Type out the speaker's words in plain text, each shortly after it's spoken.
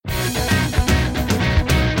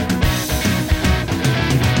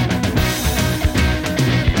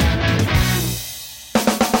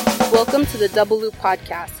Welcome to the Double Loop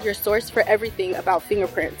Podcast, your source for everything about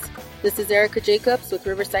fingerprints. This is Erica Jacobs with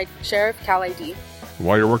Riverside Sheriff Cal ID.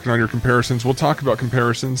 While you're working on your comparisons, we'll talk about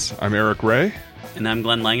comparisons. I'm Eric Ray. And I'm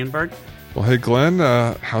Glenn Langenberg. Well, hey, Glenn,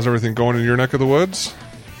 how's everything going in your neck of the woods?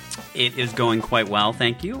 It is going quite well,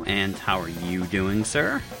 thank you. And how are you doing,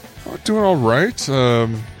 sir? Doing all right.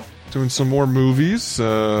 Doing some more movies.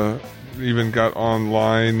 Even got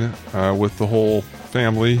online with the whole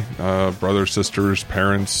family, brothers, sisters,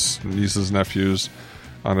 parents, nieces, nephews,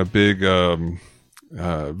 on a big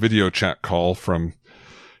video chat call from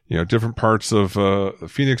different parts of the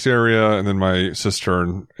Phoenix area, and then my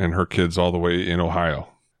sister and her kids all the way in Ohio.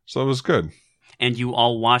 So it was good. And you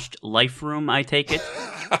all watched Life Room, I take it?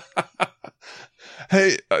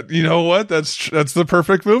 Hey, you know what? That's the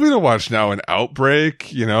perfect movie to watch now. An outbreak,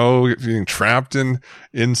 being trapped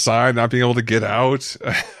inside, not being able to get out.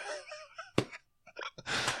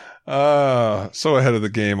 So ahead of the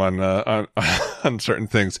game on certain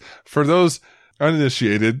things. For those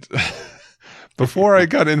uninitiated, before I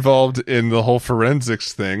got involved in the whole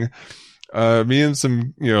forensics thing, me and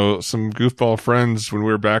some goofball friends, when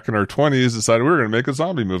we were back in our 20s, decided we were going to make a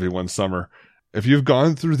zombie movie one summer. If you've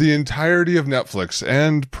gone through the entirety of Netflix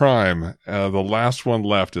and Prime, the last one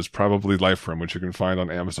left is probably Life Room, which you can find on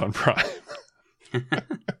Amazon Prime.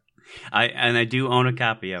 I do own a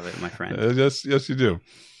copy of it, my friend. Yes, you do.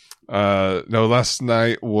 No, last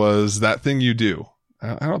night was That Thing You Do.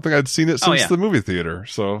 I don't think I'd seen it since the movie theater,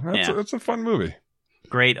 so it's a fun movie.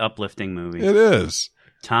 Great uplifting movie. It is.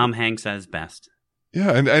 Tom Hanks at his best.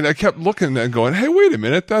 Yeah, and I kept looking and going, "Hey, wait a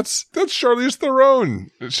minute, that's Charlize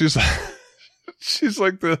Theron." She's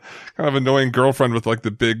like the kind of annoying girlfriend with like the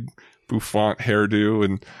big bouffant hairdo,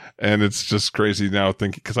 and it's just crazy now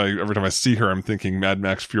thinking, because every time I see her, I'm thinking Mad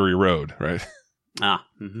Max Fury Road, right?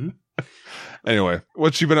 Mm-hmm. Anyway,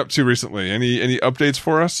 what you been up to recently? Any updates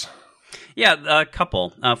for us? Yeah, a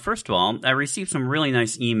couple. First of all, I received some really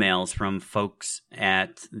nice emails from folks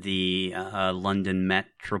at the London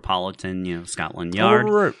Metropolitan, Scotland Yard.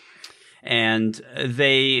 Oh, right. And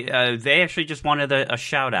they actually just wanted a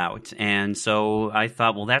shout out, and so I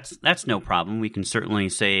thought, well, that's no problem. We can certainly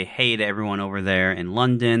say hey to everyone over there in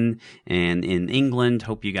London and in England.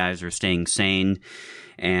 Hope you guys are staying sane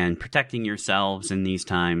and protecting yourselves in these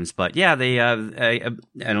times. But yeah, they I don't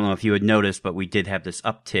know if you had noticed, but we did have this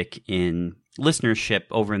uptick in listenership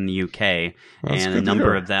over in the UK, and a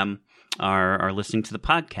number of them are listening to the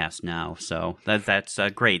podcast now. So that's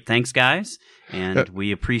great. Thanks, guys. And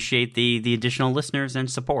we appreciate the additional listeners and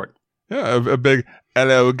support. Yeah, a big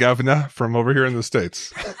hello, governor, from over here in the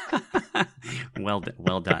States. Well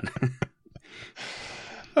done.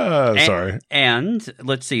 Sorry. And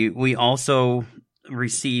let's see, we also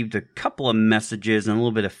received a couple of messages and a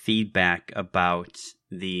little bit of feedback about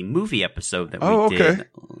the movie episode that we did. Okay.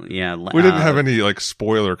 Yeah. We didn't have any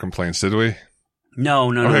spoiler complaints, did we? No.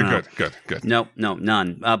 Okay, no. Good. No,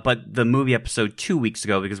 none. But the movie episode 2 weeks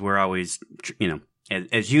ago, because we're always,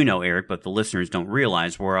 as you know, Eric, but the listeners don't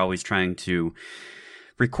realize, we're always trying to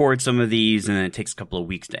record some of these, and then it takes a couple of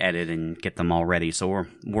weeks to edit and get them all ready. So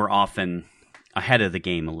we're often ahead of the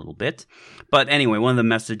game a little bit. But anyway, one of the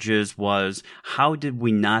messages was, how did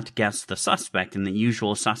we not guess the suspect and the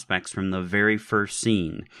usual suspects from the very first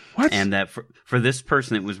scene? What? And that for this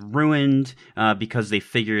person, it was ruined because they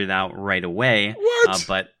figured it out right away. What?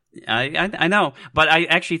 But I know. But I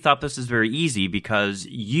actually thought this is very easy, because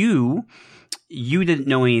you didn't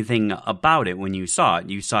know anything about it when you saw it.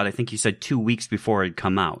 You saw it, I think you said 2 weeks before it had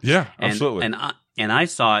come out. Yeah, absolutely. And I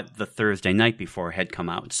saw it the Thursday night before it had come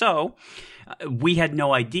out. So we had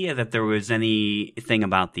no idea that there was anything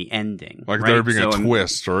about the ending. Like right? there being a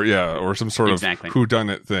twist or some sort of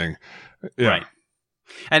whodunit thing. Yeah. Right.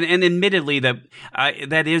 And admittedly,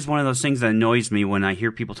 that is one of those things that annoys me when I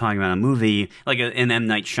hear people talking about a movie, like an M.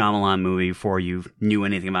 Night Shyamalan movie, before you knew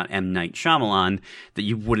anything about M. Night Shyamalan, that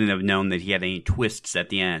you wouldn't have known that he had any twists at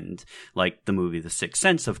the end. Like the movie The Sixth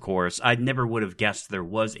Sense, of course. I never would have guessed there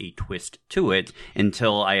was a twist to it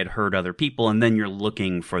until I had heard other people, and then you're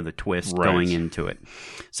looking for the twist going into it.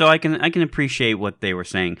 So I can appreciate what they were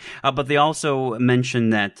saying. But they also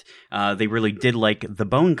mentioned that they really did like The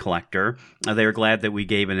Bone Collector. They were glad that we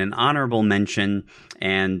gave it an honorable mention,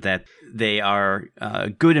 and that they are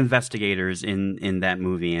good investigators in that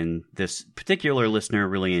movie, and this particular listener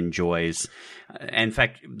really enjoys. In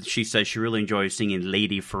fact, she says she really enjoys singing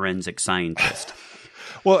Lady Forensic Scientist.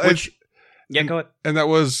 Well, go ahead. And that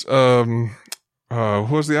was who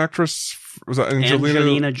was the actress? Was that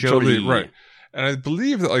Angelina Jolie? Right. And I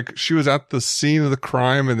believe that she was at the scene of the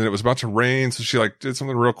crime, and then it was about to rain, so she did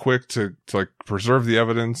something real quick to preserve the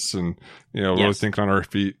evidence, and really thinking on her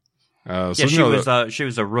feet. She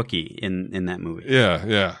was a rookie in that movie.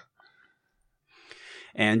 Yeah.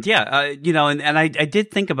 And and I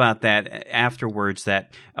did think about that afterwards,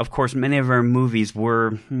 that of course many of our movies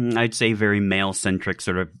were, I'd say, very male-centric,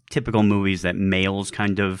 sort of typical movies that males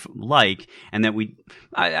kind of like, and that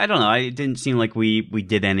I don't know, it didn't seem like we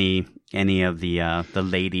did any of the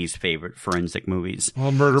ladies' favorite forensic movies.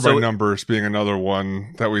 Well, Murder by Numbers being another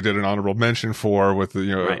one that we did an honorable mention for with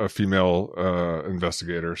a female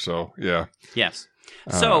investigator. So yeah. Yes.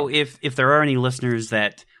 So if there are any listeners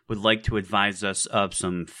that would like to advise us of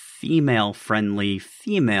some female-friendly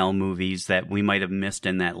female movies that we might have missed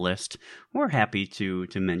in that list, we're happy to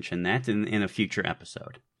mention that in a future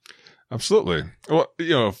episode. Absolutely. Well,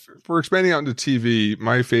 if we're expanding out into TV,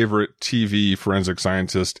 my favorite TV forensic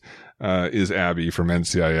scientist is Abby from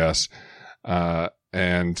NCIS.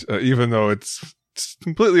 And even though it's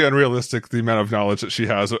completely unrealistic, the amount of knowledge that she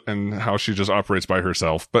has and how she just operates by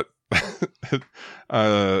herself, but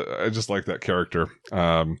I just like that character.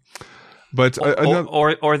 But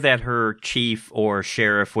or that her chief or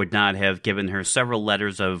sheriff would not have given her several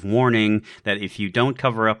letters of warning that if you don't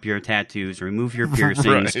cover up your tattoos, remove your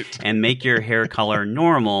piercings, and make your hair color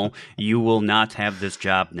normal, you will not have this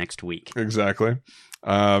job next week. Exactly.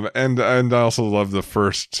 And I also love the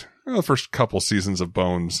first couple seasons of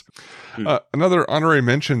Bones. Another honorary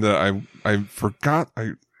mention that I forgot,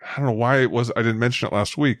 I don't know why I didn't mention it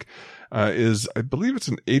last week, is I believe it's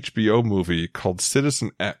an HBO movie called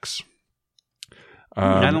Citizen X.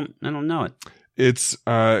 I don't know it. It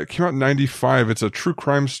came out in 1995. It's a true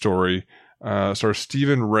crime story. Stars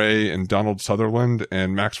Stephen Ray and Donald Sutherland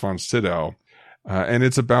and Max von Sydow. And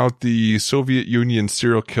it's about the Soviet Union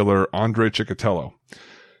serial killer Andrei Chikatilo.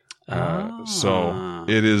 So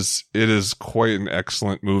it is quite an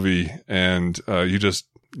excellent movie, and you just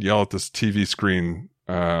yell at this TV screen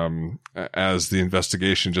as the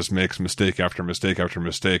investigation just makes mistake after mistake after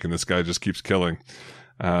mistake, and this guy just keeps killing.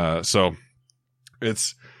 So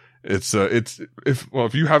if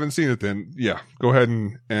you haven't seen it, then yeah, go ahead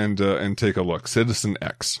and take a look. Citizen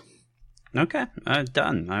X. Okay,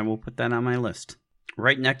 done. I will put that on my list.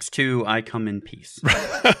 Right next to I Come in Peace.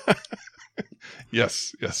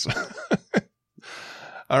 Yes.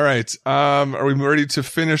 All right. Are we ready to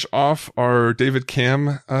finish off our David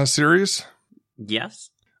Cam series? Yes.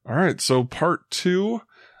 All right. So part 2,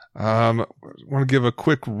 I want to give a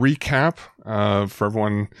quick recap for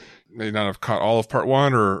everyone may not have caught all of part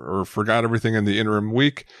 1 or forgot everything in the interim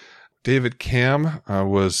week. David Cam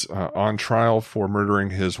was on trial for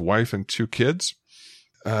murdering his wife and 2 kids.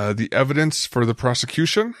 The evidence for the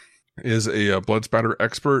prosecution is a blood spatter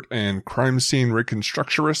expert and crime scene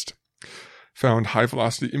reconstructionist found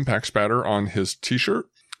high-velocity impact spatter on his T-shirt.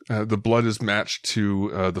 The blood is matched to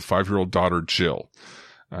the 5-year-old daughter, Jill.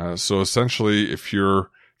 So essentially, if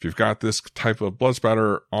you've got this type of blood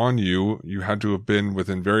spatter on you, you had to have been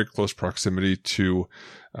within very close proximity to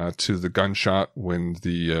the gunshot when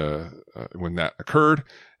that occurred,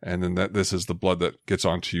 and then this is the blood that gets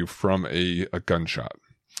onto you from a gunshot.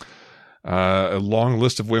 A long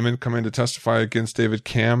list of women come in to testify against David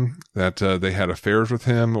Cam that they had affairs with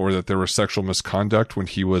him or that there was sexual misconduct when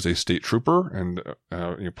he was a state trooper and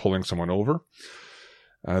pulling someone over.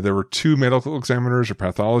 There were 2 medical examiners or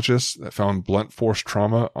pathologists that found blunt force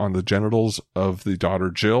trauma on the genitals of the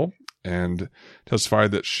daughter Jill and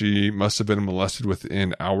testified that she must have been molested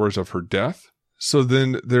within hours of her death. So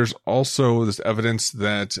then there's also this evidence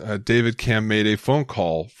that David Cam made a phone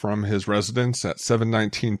call from his residence at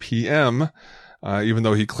 7:19 p.m., even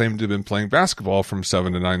though he claimed to have been playing basketball from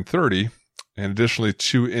 7 to 9:30. And additionally,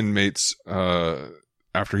 2 inmates,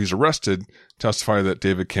 after he's arrested, testify that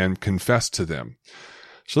David Cam confessed to them.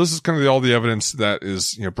 So this is kind of all the evidence that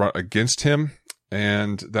is brought against him,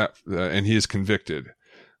 and he is convicted.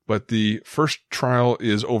 But the first trial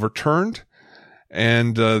is overturned.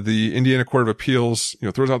 And the Indiana Court of Appeals,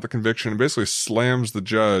 throws out the conviction and basically slams the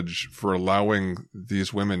judge for allowing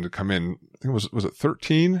these women to come in. I think was it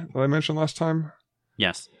 13 that I mentioned last time?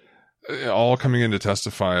 Yes. All coming in to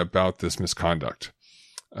testify about this misconduct.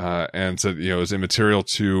 And said, it was immaterial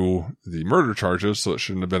to the murder charges, so it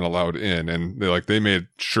shouldn't have been allowed in. And they made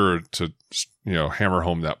sure to, hammer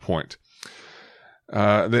home that point.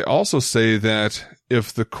 They also say that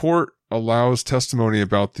if the court allows testimony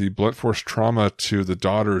about the blunt force trauma to the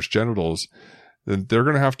daughter's genitals, then they're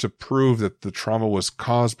going to have to prove that the trauma was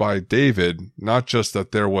caused by David, not just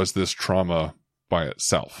that there was this trauma by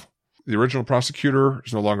itself. The original prosecutor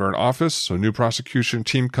is no longer in office, so a new prosecution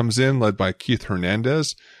team comes in led by Keith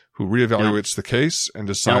Hernandez, who reevaluates the case and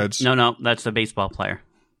decides... No, that's the baseball player.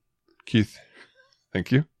 Keith,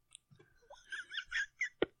 thank you.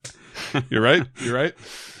 You're right.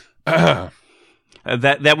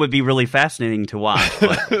 That would be really fascinating to watch,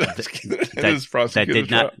 but that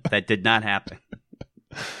did not happen.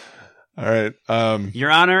 All right.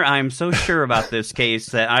 Your Honor, I'm so sure about this case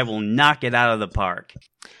that I will knock it out of the park.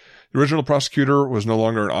 The original prosecutor was no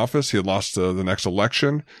longer in office. He had lost the next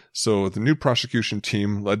election. So the new prosecution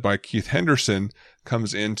team, led by Keith Henderson,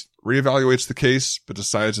 comes in, reevaluates the case, but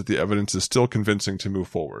decides that the evidence is still convincing to move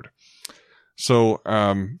forward. So,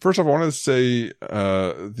 first off, I wanted to say,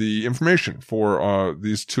 the information for,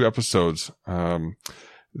 these 2 episodes,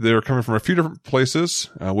 they're coming from a few different places.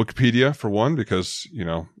 Wikipedia, for one, because, you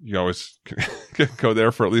always can go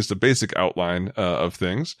there for at least a basic outline, of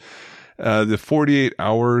things. The 48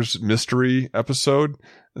 Hours Mystery episode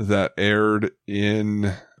that aired in,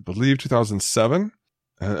 I believe, 2007.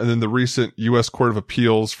 And then the recent U.S. Court of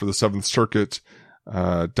Appeals for the Seventh Circuit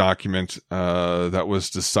document that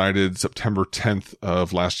was decided September 10th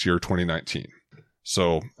of last year, 2019.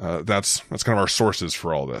 So that's kind of our sources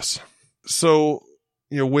for all this. So,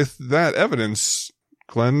 with that evidence,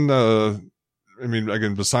 Glenn,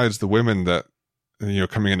 again, besides the women that,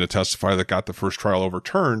 coming in to testify that got the first trial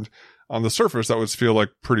overturned, on the surface, that would feel like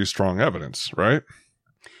pretty strong evidence, right?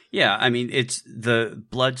 Yeah, it's the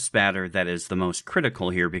blood spatter that is the most critical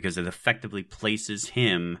here because it effectively places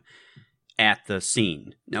him at the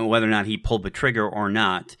scene. Now, whether or not he pulled the trigger or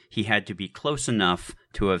not, he had to be close enough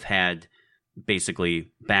to have had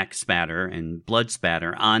basically back spatter and blood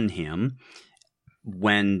spatter on him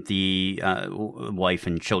when the wife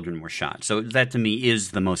and children were shot. So that to me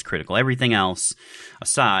is the most critical. Everything else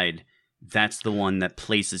aside, that's the one that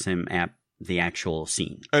places him at the actual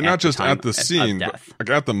scene. And not just at the scene, but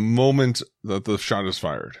like at the moment that the shot is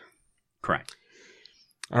fired. Correct.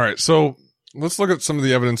 All right. So let's look at some of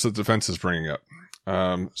the evidence that the defense is bringing up.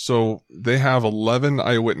 So they have 11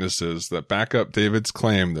 eyewitnesses that back up David's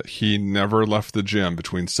claim that he never left the gym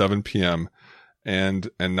between 7 p.m.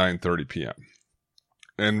 and 9:30 p.m.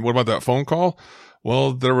 And what about that phone call?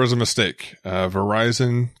 Well, there was a mistake.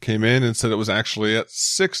 Verizon came in and said it was actually at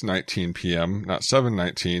 6:19 p.m., not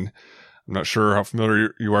 7:19. I'm not sure how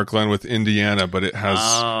familiar you are, Glenn, with Indiana, but it has.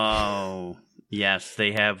 Oh, yes,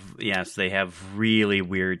 they have. Yes, they have really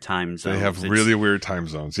weird time zones. They have really weird time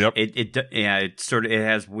zones. Yep. It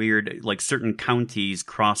has weird, like certain counties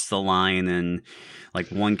cross the line, and like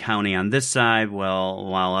one county on this side,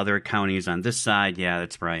 while other counties on this side. Yeah,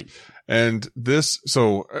 that's right. And this,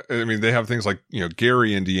 so, they have things like,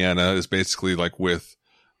 Gary, Indiana is basically like with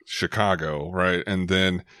Chicago, right? And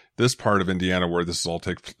then this part of Indiana where this is all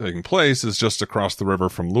taking place is just across the river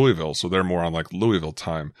from Louisville. So they're more on like Louisville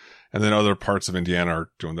time. And then other parts of Indiana are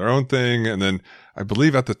doing their own thing. And then I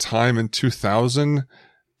believe at the time in 2000,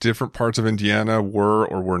 different parts of Indiana were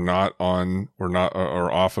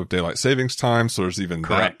off of daylight savings time. So there's even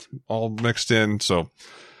Correct. That all mixed in. So.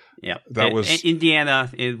 Yeah, that was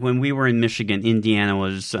Indiana. When we were in Michigan, Indiana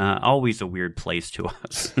was always a weird place to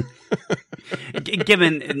us.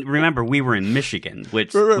 Remember, we were in Michigan,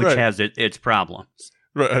 which has its problems.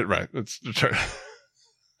 Right.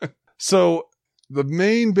 So the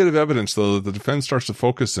main bit of evidence, though, that the defense starts to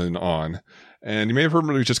focus in on, and you may have heard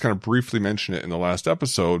me just kind of briefly mention it in the last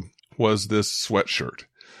episode, was this sweatshirt.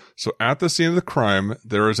 So at the scene of the crime,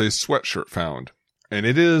 there is a sweatshirt found. And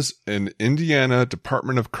it is an Indiana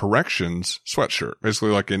Department of Corrections sweatshirt,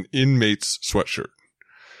 basically like an inmate's sweatshirt.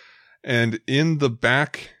 And in the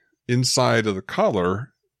back inside of the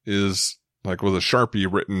collar is like with a Sharpie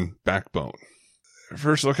written backbone.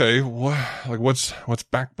 First, okay, what's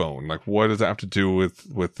backbone? Like, what does that have to do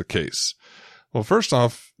with the case? Well, first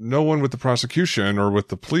off, no one with the prosecution or with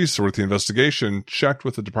the police or with the investigation checked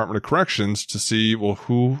with the Department of Corrections to see, well,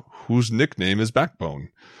 whose nickname is Backbone.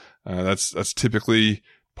 That's typically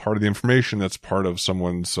part of the information that's part of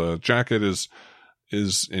someone's jacket is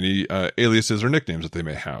any aliases or nicknames that they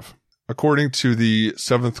may have. According to the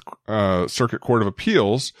Seventh Circuit Court of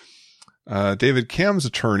Appeals, David Cam's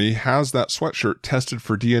attorney has that sweatshirt tested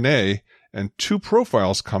for DNA, and 2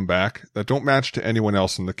 profiles come back that don't match to anyone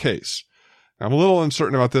else in the case. Now, I'm a little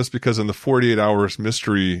uncertain about this because in the 48 Hours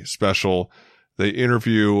Mystery special, they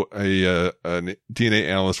interview a DNA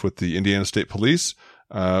analyst with the Indiana State Police,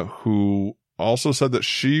 who also said that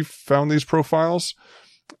she found these profiles.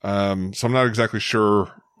 So I'm not exactly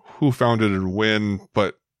sure who found it and when,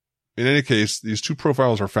 but in any case, these 2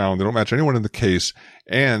 profiles are found. They don't match anyone in the case.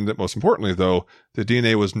 And most importantly, though, the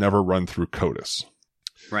DNA was never run through CODIS.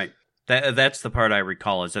 Right. That's the part I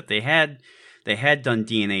recall, is that they had done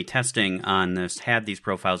DNA testing on this, had these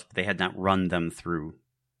profiles, but they had not run them through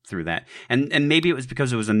through that. And maybe it was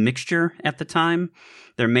because it was a mixture at the time.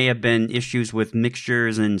 There may have been issues with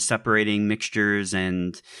mixtures and separating mixtures,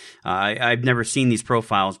 and I've never seen these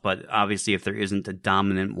profiles, but obviously if there isn't a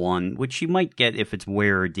dominant one, which you might get if it's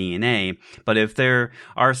wearer DNA, but if there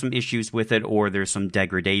are some issues with it or there's some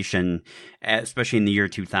degradation, especially in the year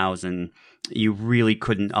 2000, you really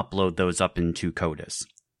couldn't upload those up into CODIS.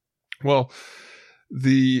 Well,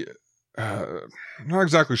 not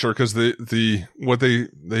exactly sure, because what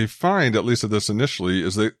they find, at least of this initially,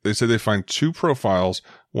 is they say they find two profiles,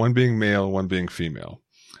 one being male, one being female,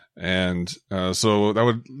 and so that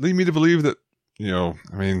would lead me to believe that,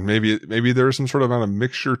 I mean, maybe there is some sort of amount of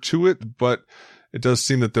mixture to it, but it does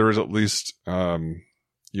seem that there is at least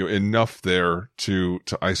enough there to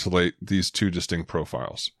isolate these two distinct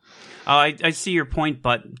profiles. I see your point,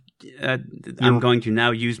 but I'm going to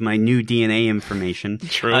now use my new DNA information.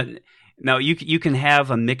 True. Now, you can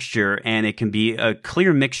have a mixture, and it can be a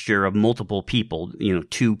clear mixture of multiple people,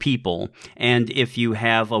 two people. And if you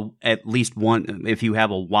have at least one, if you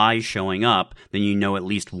have a Y showing up, then at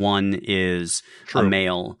least one is a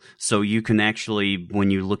male. So you can actually,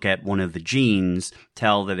 when you look at one of the genes,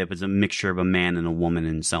 tell that it was a mixture of a man and a woman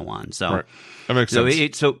and so on. So right. That makes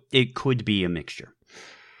sense. So it could be a mixture.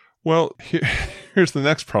 Well, here's the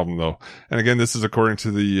next problem, though. And again, this is according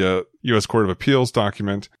to the U.S. Court of Appeals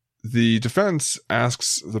document. The defense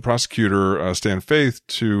asks the prosecutor, Stan Faith,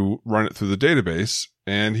 to run it through the database,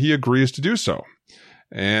 and he agrees to do so.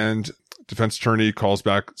 And defense attorney calls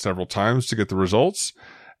back several times to get the results,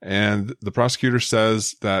 and the prosecutor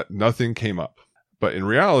says that nothing came up. But in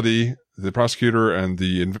reality, the prosecutor and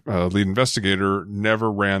the lead investigator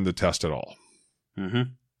never ran the test at all.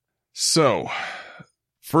 Mm-hmm. So,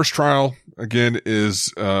 first trial, again,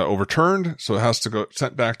 is overturned, so it has to go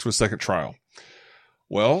sent back to a second trial.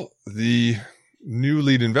 Well, the new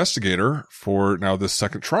lead investigator for now this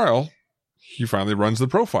second trial, he finally runs the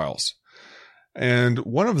profiles. And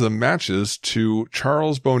one of them matches to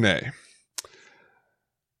Charles Bonnet.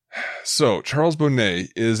 So, Charles Bonnet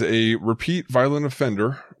is a repeat violent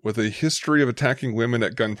offender with a history of attacking women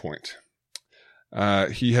at gunpoint.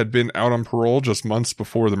 He had been out on parole just months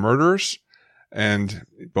before the murders, and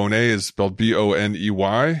Bonnet is spelled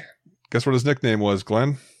Boney. Guess what his nickname was,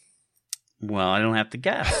 Glenn? Well, I don't have to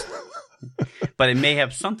guess. But it may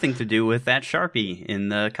have something to do with that Sharpie in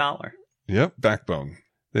the collar. Yep, backbone.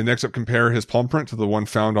 They next up compare his palm print to the one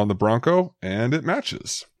found on the Bronco, and it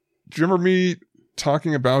matches. Do you remember me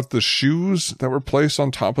talking about the shoes that were placed on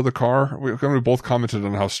top of the car? We both commented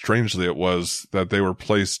on how strangely it was that they were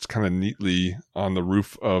placed kind of neatly on the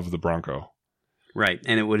roof of the Bronco. Right,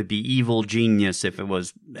 and it would be evil genius if it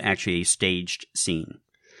was actually a staged scene.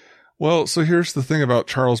 Well, so here's the thing about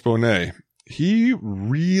Charles Bonnet. He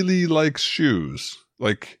really likes shoes,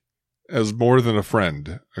 like as more than a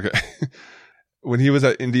friend. Okay. When he was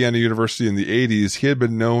at Indiana University in the 80s, he had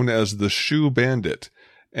been known as the Shoe Bandit,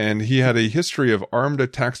 and he had a history of armed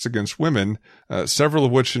attacks against women, several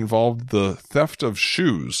of which involved the theft of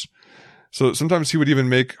shoes. So sometimes he would even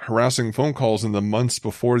make harassing phone calls in the months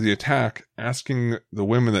before the attack, asking the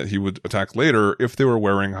women that he would attack later if they were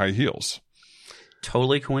wearing high heels.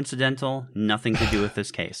 Totally coincidental, nothing to do with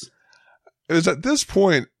this case. It was at this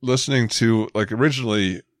point, listening to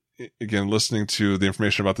the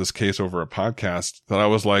information about this case over a podcast, that I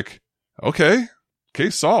was like, okay,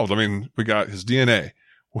 case solved. I mean, we got his DNA.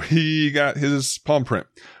 We got his palm print.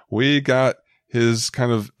 We got his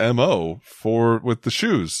kind of MO with the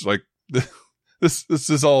shoes. Like, this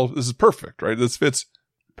is perfect, right? This fits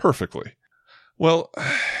perfectly. Well,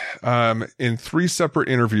 in 3 separate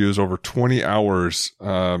interviews over 20 hours,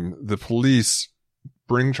 the police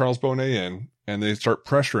bring Charles Bonnet in, and they start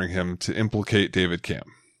pressuring him to implicate David Camm.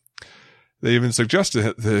 They even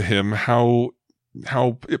suggested to him how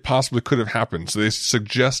it possibly could have happened. So they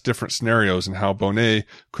suggest different scenarios and how Bonnet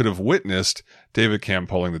could have witnessed David Camm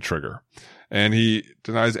pulling the trigger. And he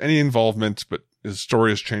denies any involvement, but his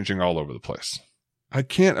story is changing all over the place. I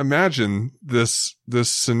can't imagine this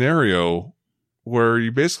scenario where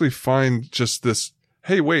you basically find just this,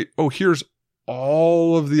 hey, wait, here's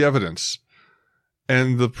all of the evidence.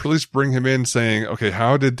 And the police bring him in saying, okay,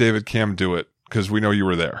 how did David Camm do it? Because we know you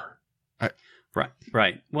were there.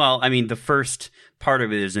 Right. Well, I mean, the first part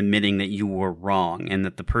of it is admitting that you were wrong and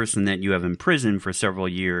that the person that you have imprisoned for several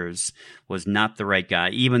years was not the right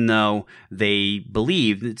guy, even though they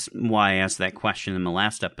believed. It's why I asked that question in the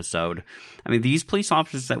last episode. I mean, these police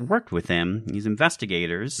officers that worked with him, these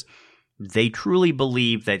investigators, they truly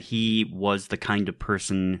believed that he was the kind of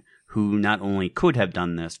person who not only could have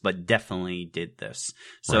done this, but definitely did this.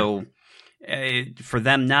 So for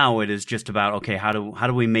them now, it is just about, okay, how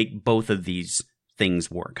do we make both of these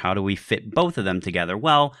things work? How do we fit both of them together?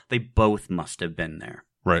 Well, they both must have been there.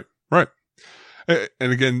 Right.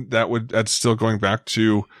 And again, that's still going back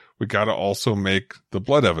to, we got to also make the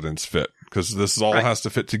blood evidence fit, because this all Right. has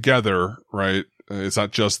to fit together, right? It's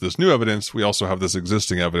not just this new evidence. We also have this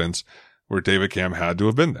existing evidence where David Camm had to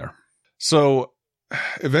have been there. So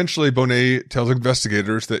eventually Bonet tells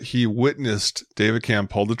investigators that he witnessed David Camm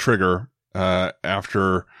pull the trigger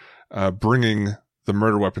after bringing the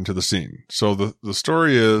murder weapon to the scene. So the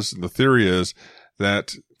story is, the theory is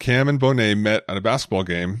that Camm and Bonet met at a basketball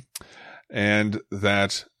game, and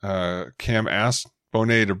that Camm asked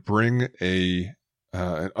Bonet to bring an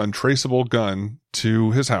untraceable gun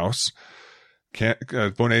to his house.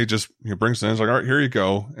 Bonet just brings it in, is like, all right, here you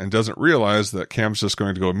go, and doesn't realize that Camm's just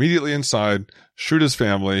going to go immediately inside, shoot his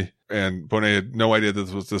family, and Bonet had no idea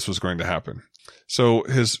that this was going to happen. So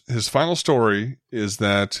his final story is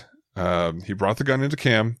that he brought the gun into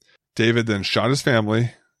Camm. David then shot his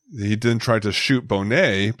family. He then tried to shoot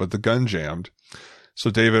Bonet, but the gun jammed. So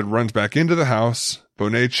David runs back into the house.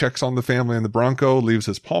 Bonet checks on the family in the Bronco, leaves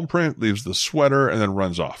his palm print, leaves the sweater, and then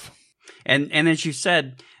runs off. And as you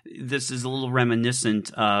said, this is a little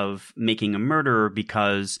reminiscent of Making a Murderer,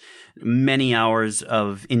 because many hours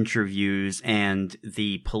of interviews and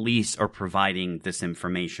the police are providing this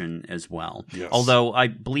information as well. Yes. Although I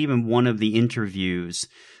believe in one of the interviews,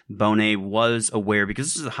 Bonet was aware, because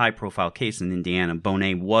this is a high-profile case in Indiana,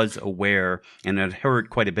 Bonet was aware and had heard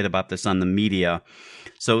quite a bit about this on the media.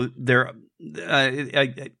 So there,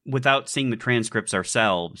 without seeing the transcripts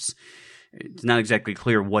ourselves, it's not exactly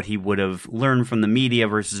clear what he would have learned from the media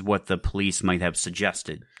versus what the police might have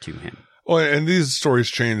suggested to him. Well, and these stories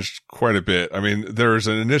changed quite a bit. I mean, there's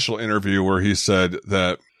an initial interview where he said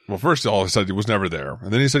that, well, first of all, he said he was never there.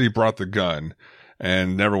 And then he said he brought the gun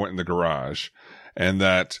and never went in the garage, and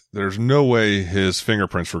that there's no way his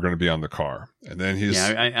fingerprints were going to be on the car. And then he's,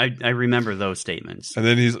 yeah, I remember those statements. and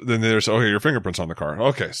then there's, okay, your fingerprints on the car.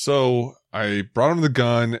 Okay. So I brought him the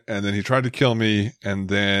gun, and then he tried to kill me, and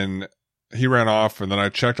then he ran off, and then I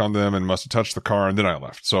checked on them and must have touched the car, and then I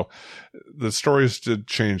left. So the stories did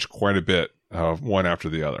change quite a bit, one after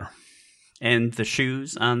the other. And the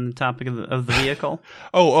shoes on the topic of the vehicle?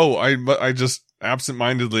 I just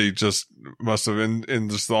absentmindedly just must have, in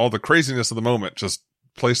just all the craziness of the moment, just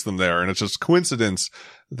placed them there. And it's just coincidence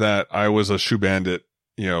that I was a shoe bandit,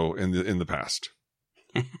 in the past.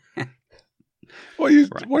 Why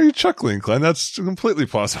are you chuckling, Glenn? That's a completely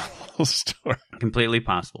plausible story. Completely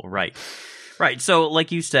possible, right. Right, so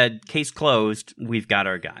like you said, case closed, we've got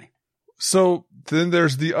our guy. So then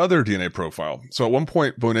there's the other DNA profile. So at one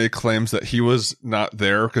point, Bonet claims that he was not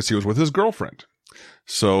there because he was with his girlfriend.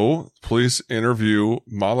 So police interview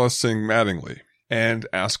Mala Singh Mattingly and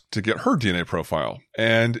ask to get her DNA profile.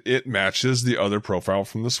 And it matches the other profile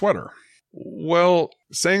from the sweater. Well,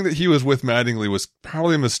 saying that he was with Mattingly was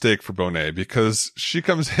probably a mistake for Bonet, because she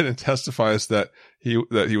comes in and testifies that he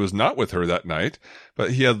was not with her that night,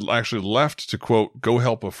 but he had actually left to, quote, go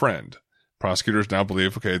help a friend. Prosecutors now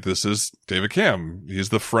believe, okay, this is David Camm. He's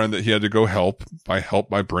the friend that he had to go help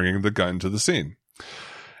by bringing the gun to the scene.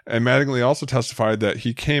 And Mattingly also testified that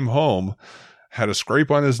he came home, had a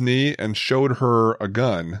scrape on his knee, and showed her a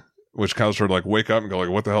gun, which caused her to like wake up and go like,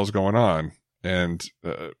 what the hell's going on? And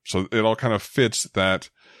so it all kind of fits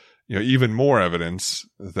that, even more evidence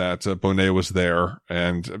that Bonet was there,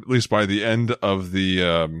 and at least by the end of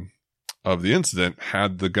the incident,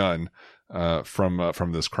 had the gun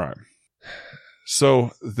from this crime.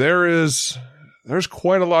 So there's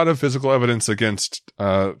quite a lot of physical evidence against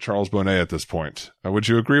Charles Bonet at this point. Would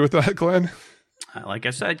you agree with that, Glenn? Like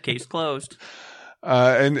I said, case closed.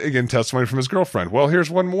 And again, testimony from his girlfriend. Well,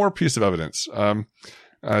 here's one more piece of evidence.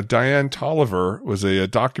 Diane Tolliver was a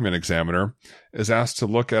document examiner, is asked to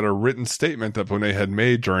look at a written statement that Bonet had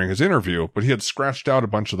made during his interview, but he had scratched out a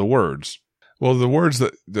bunch of the words. Well, the words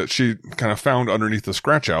that she kind of found underneath the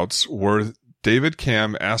scratch outs were, David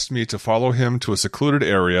Camm asked me to follow him to a secluded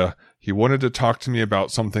area. He wanted to talk to me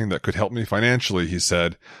about something that could help me financially, he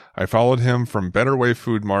said. I followed him from Better Way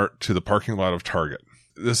Food Mart to the parking lot of Target.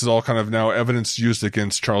 This is all kind of now evidence used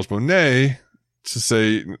against Charles Bonet to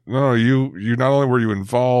say, no, you not only were you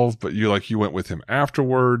involved, but you went with him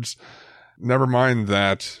afterwards. Never mind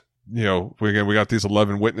that, we got these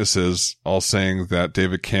 11 witnesses all saying that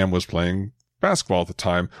David Camm was playing basketball at the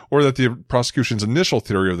time, or that the prosecution's initial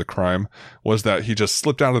theory of the crime was that he just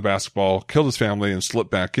slipped out of the basketball, killed his family, and slipped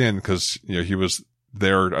back in because, he was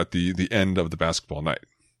there at the end of the basketball night.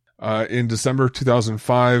 In December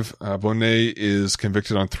 2005, Bonet is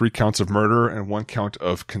convicted on 3 counts of murder and 1 count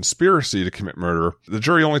of conspiracy to commit murder. The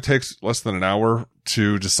jury only takes less than an hour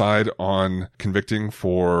to decide on convicting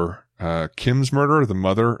for Kim's murder, the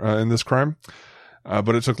mother in this crime.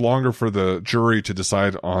 But it took longer for the jury to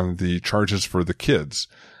decide on the charges for the kids.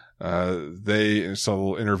 They saw a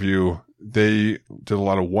little interview. They did a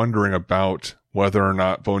lot of wondering about whether or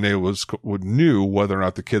not Bonet knew whether or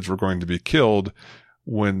not the kids were going to be killed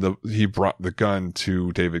when he brought the gun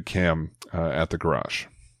to David Camm at the garage.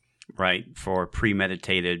 Right, for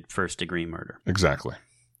premeditated first-degree murder. Exactly.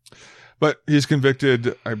 But he's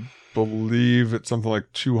convicted, I believe it's something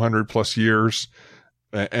like 200 plus years,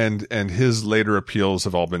 and his later appeals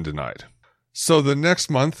have all been denied. So the next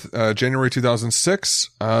month, January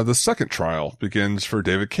 2006, the second trial begins for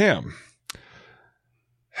David Camm.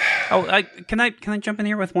 Oh, can I jump in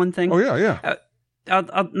here with one thing? Oh, yeah.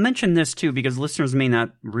 I'll mention this too, because listeners may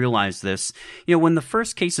not realize this. When the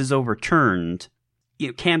first case is overturned,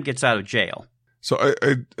 Camm gets out of jail. So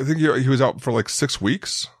I think he was out for like 6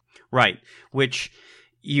 weeks. Right, which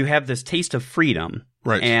you have this taste of freedom.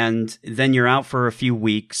 Right. And then you're out for a few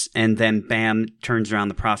weeks, and then bam, turns around,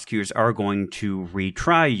 the prosecutors are going to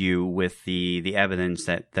retry you with the evidence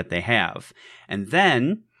that they have. And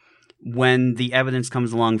then when the evidence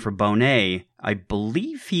comes along for Bonet, I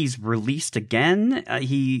believe he's released again.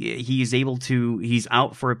 He's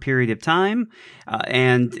out for a period of time,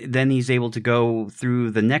 and then he's able to go through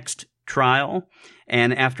the next trial.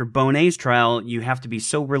 And after Bonet's trial, you have to be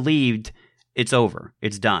so relieved it's over.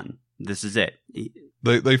 It's done. This is it.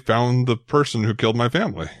 They found the person who killed my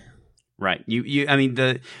family. Right. I mean,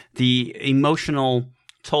 the emotional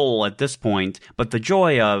toll at this point, but the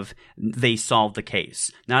joy of they solved the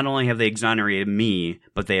case. Not only have they exonerated me,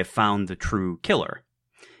 but they have found the true killer.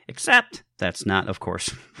 Except that's not, of course,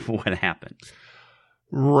 what happened.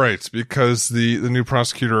 Right, because the new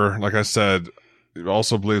prosecutor, like I said,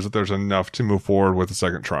 also believes that there's enough to move forward with the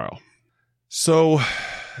second trial. So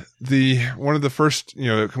one of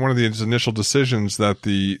the initial decisions that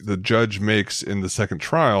the judge makes in the second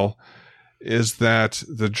trial is that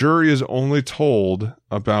the jury is only told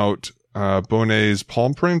about Bonet's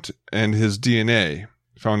palm print and his DNA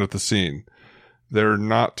found at the scene. They're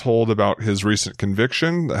not told about his recent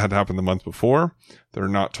conviction that had happened the month before. They're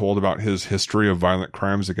not told about his history of violent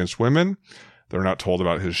crimes against women. They're not told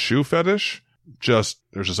about his shoe fetish. Just,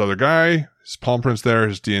 there's this other guy, his palm print's there,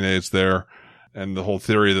 his DNA is there, and the whole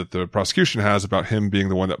theory that the prosecution has about him being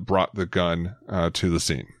the one that brought the gun to the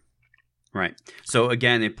scene. Right. So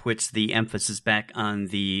again, it puts the emphasis back on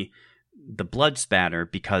the blood spatter,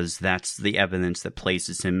 because that's the evidence that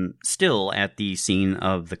places him still at the scene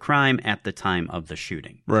of the crime at the time of the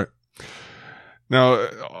shooting. Right. Now,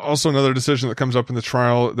 also another decision that comes up in the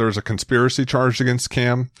trial, there's a conspiracy charged against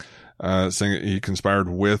Camm, saying that he conspired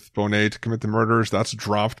with Bonet to commit the murders. That's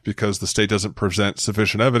dropped because the state doesn't present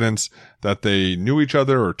sufficient evidence that they knew each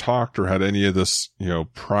other or talked or had any of this,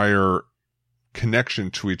 prior connection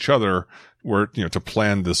to each other where, to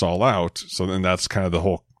plan this all out. So then that's kind of the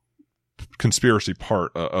whole conspiracy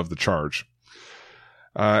part of the charge.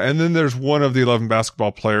 And then there's one of the 11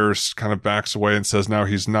 basketball players kind of backs away and says now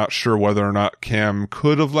he's not sure whether or not Camm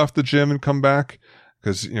could have left the gym and come back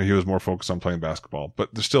because, he was more focused on playing basketball.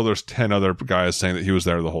 But there's 10 other guys saying that he was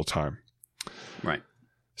there the whole time. Right.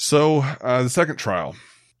 So the second trial,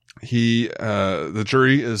 the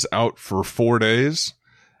jury is out for 4 days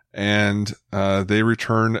and they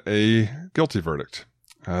return a guilty verdict.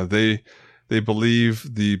 They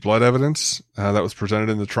believe the blood evidence that was presented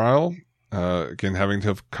in the trial, again, having to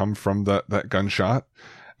have come from that gunshot,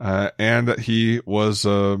 and that he was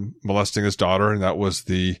molesting his daughter, and that was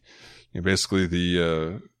basically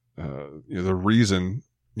the reason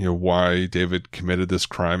why David committed this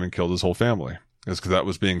crime and killed his whole family, is because that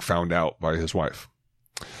was being found out by his wife.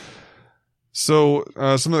 So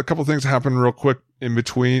a couple of things happened real quick in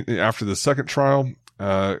between after the second trial.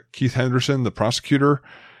 Keith Henderson, the prosecutor,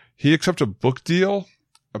 he accepted a book deal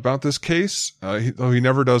about this case, though he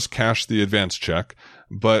never does cash the advance check.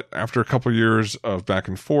 But after a couple years of back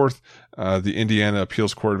and forth, the Indiana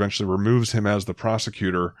Appeals Court eventually removes him as the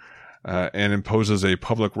prosecutor and imposes a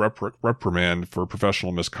public reprimand for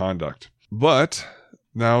professional misconduct. But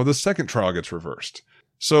now the second trial gets reversed.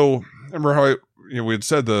 So remember how we had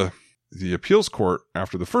said the appeals court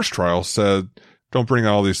after the first trial said, don't bring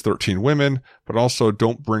out all these 13 women, but also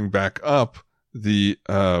don't bring back up the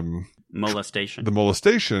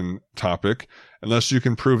molestation topic unless you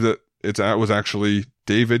can prove that it was actually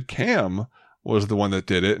David Camm was the one that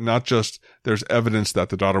did it, not just there's evidence that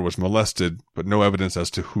the daughter was molested, but no evidence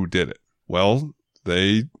as to who did it. Well,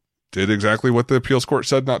 they did exactly what the appeals court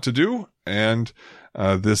said not to do, and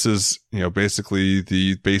this is basically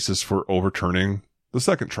the basis for overturning the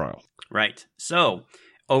second trial. Right. So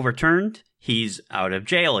overturned, he's out of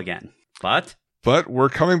jail again, but But we're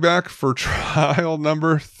coming back for trial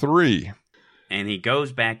number 3. And he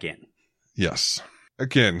goes back in. Yes.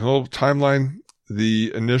 Again, a little timeline.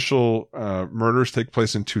 The initial murders take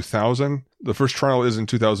place in 2000. The first trial is in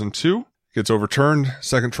 2002. Gets overturned.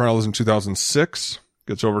 Second trial is in 2006.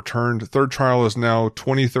 Gets overturned. Third trial is now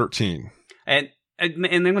 2013. And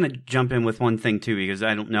I'm going to jump in with one thing, too, because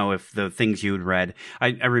I don't know if the things you had read, I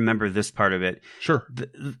remember this part of it. Sure.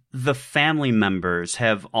 The family members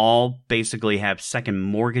have all basically have second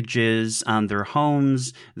mortgages on their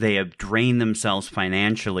homes. They have drained themselves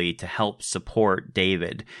financially to help support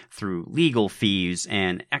David through legal fees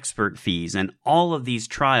and expert fees and all of these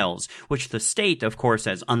trials, which the state, of course,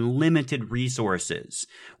 has unlimited resources.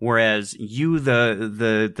 Whereas you,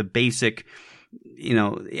 the basic...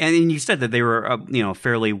 and you said that they were a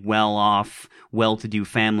fairly well-off, well-to-do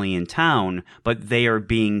family in town, but they are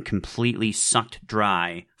being completely sucked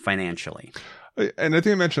dry financially. And I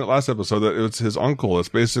think I mentioned it last episode that it was his uncle that's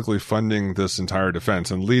basically funding this entire defense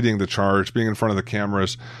and leading the charge, being in front of the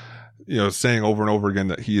cameras, saying over and over again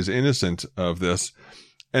that he is innocent of this.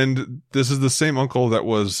 And this is the same uncle that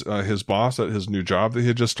was his boss at his new job that he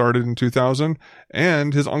had just started in 2000,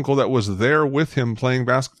 and his uncle that was there with him playing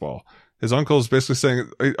basketball. His uncle is basically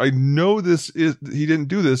saying, I know he didn't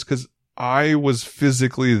do this because I was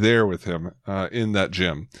physically there with him in that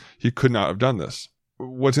gym. He could not have done this.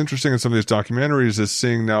 What's interesting in some of these documentaries is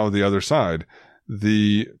seeing now the other side.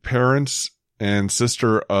 The parents and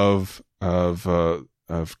sister of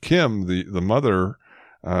Kim, the mother,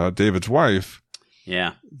 David's wife.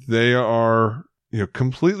 Yeah. They are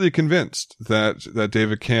completely convinced that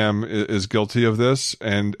David Cam is guilty of this,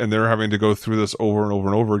 and they're having to go through this over and over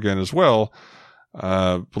and over again as well,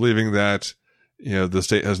 believing that the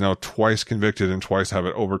state has now twice convicted and twice have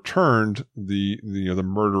it overturned the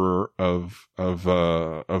murderer of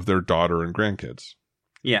their daughter and grandkids.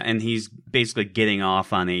 Yeah, and he's basically getting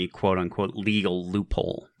off on a quote unquote legal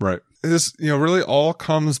loophole. Right. This really all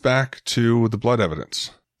comes back to the blood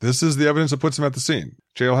evidence. This is the evidence that puts him at the scene.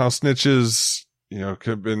 Jailhouse snitches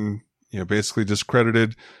have been, basically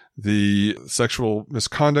discredited. The sexual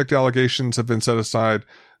misconduct allegations have been set aside.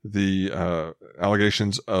 The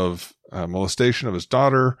allegations of molestation of his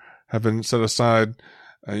daughter have been set aside.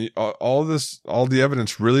 All the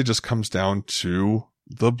evidence really just comes down to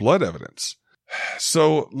the blood evidence.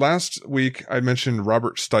 So last week I mentioned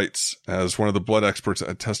Robert Stites as one of the blood experts that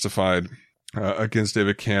had testified against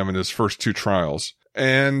David Cam in his first 2 trials.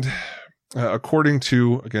 And according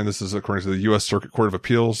to the U.S. Circuit Court of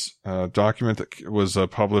Appeals document that was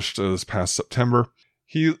published this past September,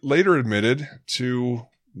 he later admitted to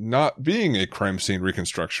not being a crime scene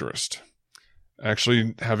reconstructionist,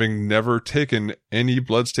 actually having never taken any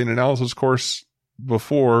bloodstain analysis course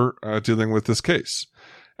before dealing with this case,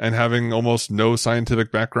 and having almost no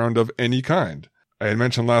scientific background of any kind. I had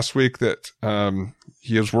mentioned last week that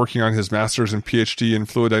he was working on his master's and PhD in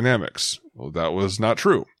fluid dynamics. Well, that was not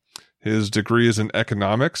true. His degree is in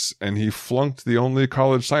economics, and he flunked the only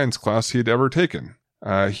college science class he had ever taken.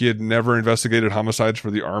 He had never investigated homicides for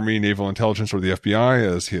the Army, Naval Intelligence, or the FBI,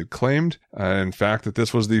 as he had claimed. In fact, that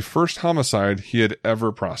this was the first homicide he had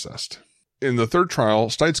ever processed. In the third trial,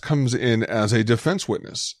 Stites comes in as a defense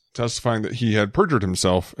witness, testifying that he had perjured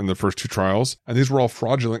himself in the first 2 trials, and these were all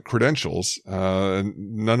fraudulent credentials.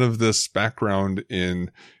 None of this background in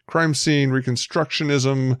crime scene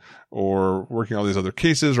reconstructionism or working all these other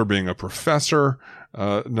cases or being a professor.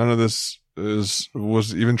 None of this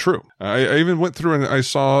was even true. I even went through and I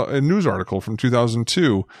saw a news article from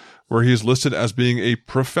 2002 where he's listed as being a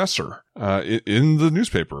professor in the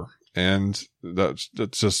newspaper, and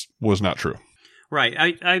that just was not true. Right.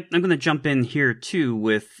 I'm going to jump in here, too,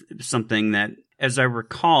 with something that, as I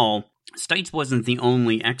recall, Stites wasn't the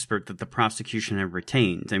only expert that the prosecution had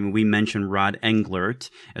retained. I mean, we mentioned Rod Englert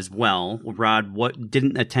as well. Rod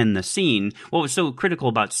didn't attend the scene. What was so critical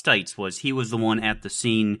about Stites was he was the one at the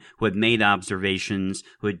scene who had made observations,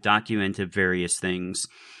 who had documented various things.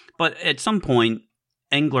 But at some point,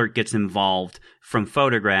 Englert gets involved from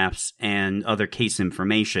photographs and other case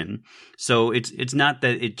information. So it's not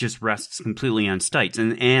that it just rests completely on Stites.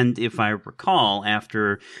 And if I recall,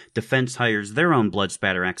 after defense hires their own blood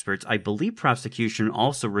spatter experts, I believe prosecution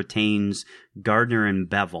also retains Gardner and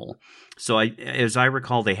Bevel. So as I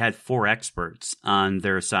recall, they had 4 experts on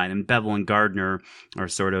their side, and Bevel and Gardner are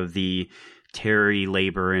sort of the Terry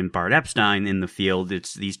Labor and Bart Epstein in the field.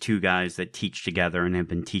 It's these 2 guys that teach together and have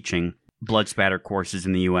been teaching blood spatter courses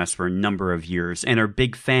in the U.S. for a number of years and are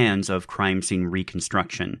big fans of crime scene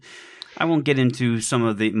reconstruction. I won't get into some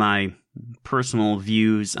of my personal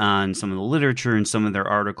views on some of the literature and some of their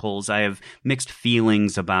articles. I have mixed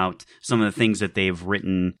feelings about some of the things that they've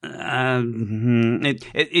written. It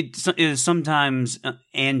is sometimes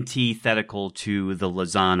antithetical to the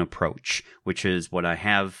Lausanne approach, which is what I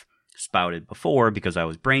have spouted before because I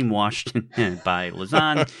was brainwashed by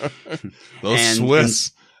Lausanne. Those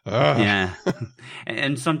Swiss. Yeah.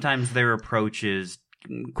 And sometimes their approach is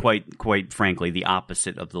quite frankly the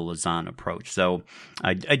opposite of the Lausanne approach. So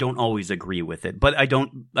I don't always agree with it, but I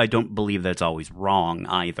don't believe that's always wrong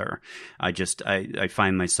either. I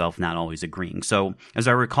find myself not always agreeing. So as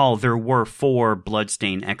I recall, there were 4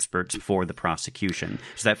 bloodstain experts for the prosecution.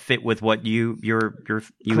 Does that fit with what you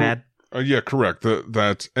had? Yeah, correct.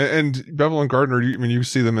 And Bevel and Gardner. You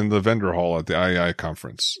see them in the vendor hall at the IAI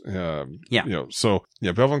conference. Yeah.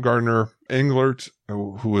 Bevel and Gardner, Englert,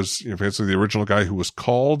 who was basically the original guy who was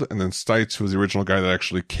called, and then Stites, who was the original guy that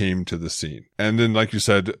actually came to the scene. And then, like you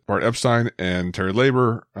said, Bart Epstein and Terry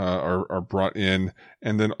Labor are brought in,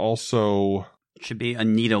 and then also should be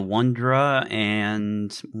Anita Wondra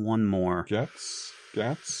and one more. Getz,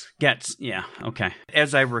 yeah, okay.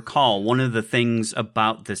 As I recall, one of the things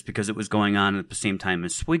about this, because it was going on at the same time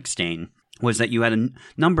as Swigstein, was that you had a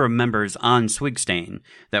number of members on Swigstein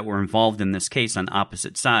that were involved in this case on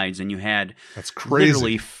opposite sides, and you had That's crazy.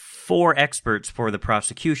 Literally 4 experts for the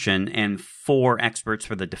prosecution and 4 experts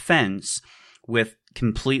for the defense with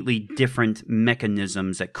completely different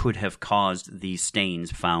mechanisms that could have caused these stains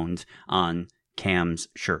found on Cam's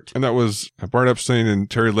shirt. And that was Bart Epstein and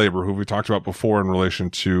Terry Labor, who we talked about before in relation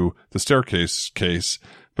to the staircase case,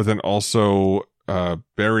 but then also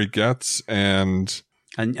Barry Getz and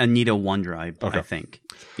Anita Wondra, okay. I think.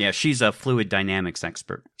 Yeah, she's a fluid dynamics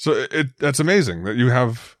expert. So that's amazing that you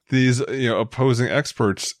have these opposing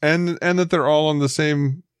experts and that they're all on the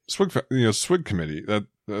same SWIG committee, that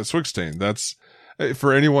Swigstein. That's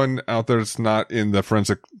for anyone out there that's not in the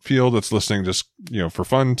forensic field that's listening just for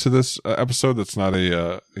fun to this episode, that's not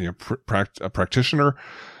a practitioner.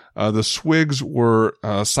 The SWIGs were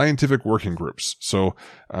scientific working groups. So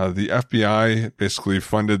the FBI basically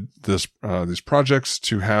funded these projects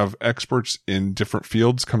to have experts in different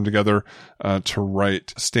fields come together to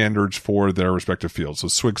write standards for their respective fields. So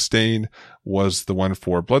Swig-Stain was the one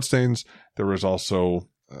for bloodstains. There was also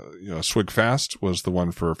Swig-Fast was the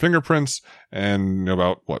one for fingerprints, and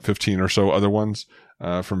about 15 or so other ones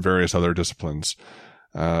from various other disciplines.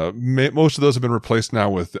 Most of those have been replaced now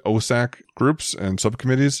with the OSAC groups and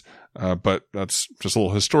subcommittees, but that's just a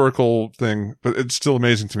little historical thing. But it's still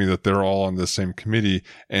amazing to me that they're all on the same committee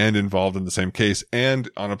and involved in the same case and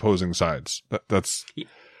on opposing sides.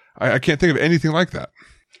 I can't think of anything like that.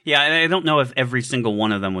 Yeah, I don't know if every single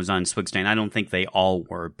one of them was on Swigstein. I don't think they all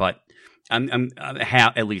were, but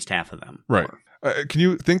at least half of them. Right. Can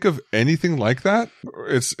you think of anything like that?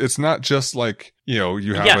 It's not just like,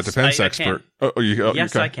 you have a defense expert.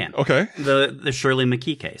 Yes, I can. Okay. The Shirley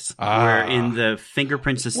McKee case, where in the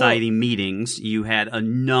Fingerprint Society meetings, you had a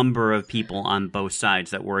number of people on both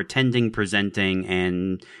sides that were attending, presenting,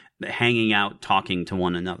 and hanging out, talking to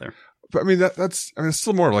one another. But it's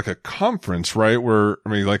still more like a conference, right? Where,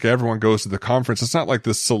 like everyone goes to the conference. It's not like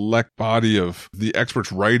this select body of the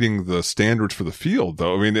experts writing the standards for the field,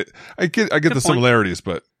 though. I get the similarities,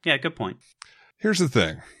 but. Yeah, good point. Here's the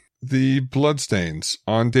thing. The bloodstains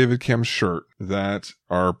on David Cam's shirt that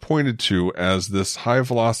are pointed to as this high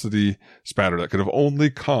velocity spatter that could have only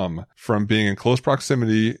come from being in close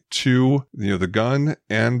proximity to, the gun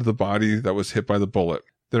and the body that was hit by the bullet.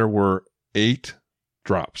 There were 8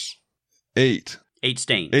 drops. 8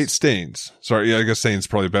 stains. 8 stains. Sorry, yeah, I guess stains is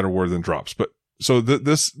probably a better word than drops. But so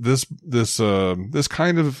this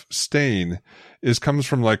kind of stain comes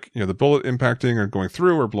from the bullet impacting or going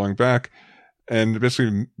through or blowing back, and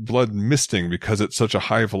basically blood misting because it's such a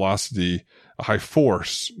high velocity, a high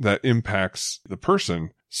force that impacts the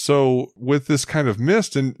person. So with this kind of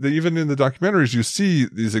mist, and even in the documentaries, you see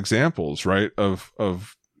these examples, right, of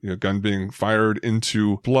gun being fired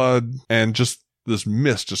into blood and just this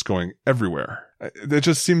mist just going everywhere. It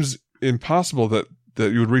just seems impossible that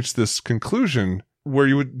you would reach this conclusion where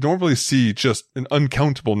you would normally see just an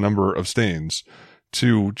uncountable number of stains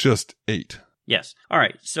to just 8. Yes. All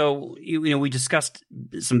right. So, we discussed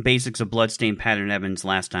some basics of bloodstain pattern evidence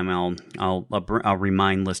last time. I'll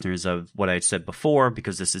remind listeners of what I said before,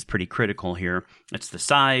 because this is pretty critical here. It's the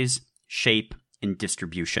size, shape, and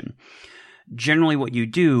distribution. Generally, what you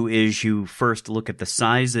do is you first look at the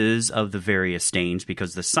sizes of the various stains,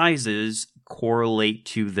 because the sizes correlate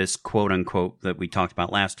to this quote-unquote that we talked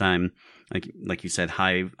about last time, like you said,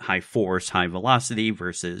 high force, high velocity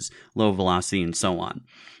versus low velocity, and so on.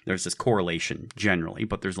 There's this correlation generally,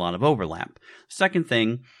 but there's a lot of overlap. Second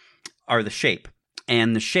thing are the shape.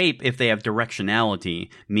 And the shape, if they have directionality,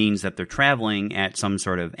 means that they're traveling at some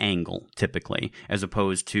sort of angle, typically, as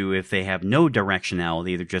opposed to if they have no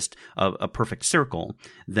directionality, they're just a perfect circle,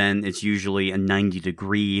 then it's usually a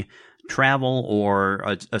 90-degree travel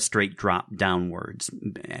or a straight drop downwards,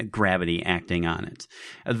 gravity acting on it.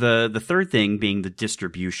 The third thing being the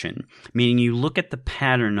distribution, meaning you look at the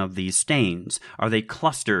pattern of these stains. Are they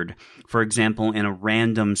clustered, for example, in a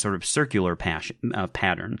random sort of circular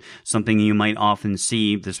pattern? Something you might often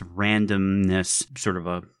see, this randomness, sort of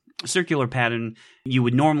a circular pattern, you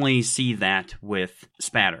would normally see that with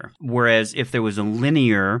spatter. Whereas if there was a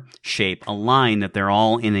linear shape, a line, that they're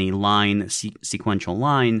all in a line, sequential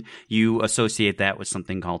line, you associate that with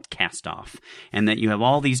something called cast-off. And that you have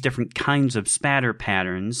all these different kinds of spatter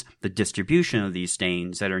patterns, the distribution of these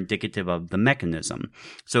stains, that are indicative of the mechanism.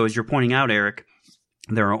 So as you're pointing out, Eric,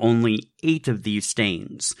 there are only 8 of these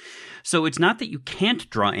stains. So it's not that you can't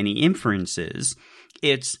draw any inferences,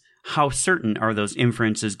 it's how certain are those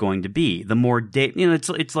inferences going to be? The more data,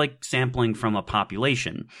 it's like sampling from a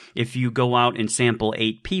population. If you go out and sample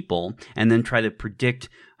 8 people and then try to predict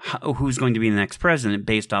who's going to be the next president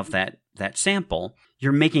based off that sample,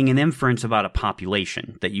 you're making an inference about a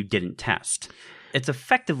population that you didn't test. It's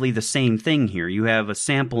effectively the same thing here. You have a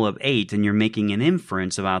sample of 8 and you're making an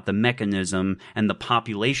inference about the mechanism and the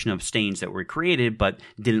population of stains that were created but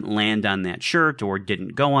didn't land on that shirt or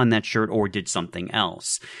didn't go on that shirt or did something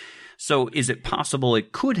else. So is it possible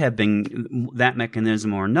it could have been that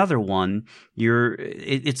mechanism or another one?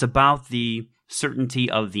 It's about the certainty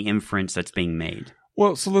of the inference that's being made.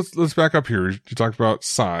 Well, so let's back up here. You talked about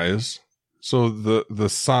size. So the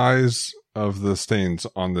size of the stains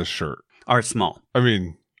on this shirt are small. I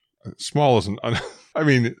mean, small isn't. I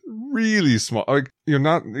mean, really small. Like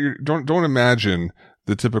don't imagine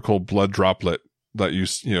the typical blood droplet that you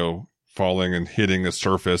know falling and hitting a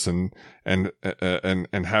surface and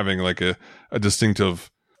having like a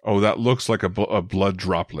distinctive, oh, that looks like a blood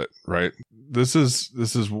droplet, right? This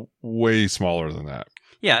is way smaller than that.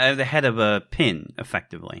 Yeah, the head of a pin,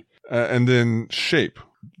 effectively. And then shape.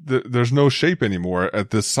 There's no shape anymore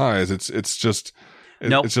at this size. It's just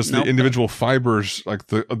the individual fibers, like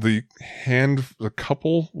the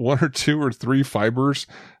couple, 1 or 2 or 3 fibers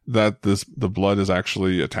that the blood is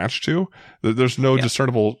actually attached to. There's no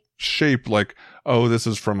discernible shape like, oh, this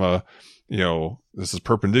is from this is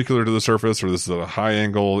perpendicular to the surface, or this is at a high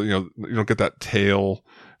angle. You don't get that tail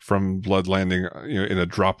from blood landing, in a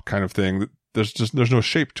drop kind of thing. There's no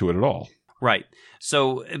shape to it at all. Right.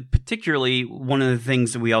 So particularly one of the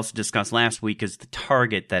things that we also discussed last week is the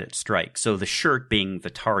target that it strikes. So the shirt being the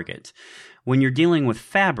target. When you're dealing with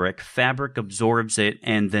fabric absorbs it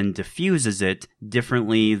and then diffuses it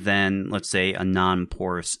differently than, let's say, a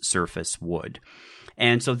non-porous surface would.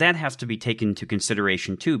 And so that has to be taken into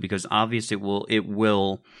consideration too, because obviously it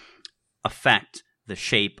will affect the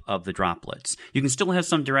shape of the droplets. You can still have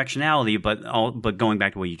some directionality, but going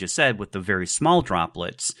back to what you just said, with the very small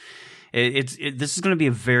droplets, this is going to be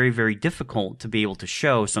very, very difficult to be able to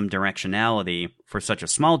show some directionality for such a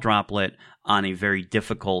small droplet on a very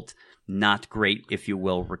difficult, not great, if you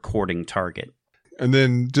will, recording target. And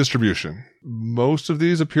then distribution. Most of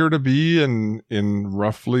these appear to be in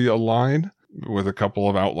roughly a line with a couple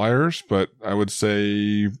of outliers, but I would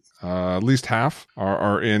say at least half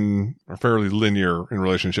are fairly linear in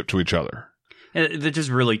relationship to each other. There's just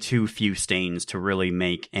really too few stains to really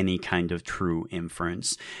make any kind of true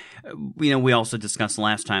inference. We also discussed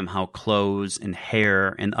last time how clothes and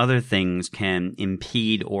hair and other things can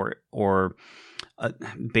impede or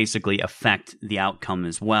basically affect the outcome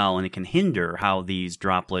as well, and it can hinder how these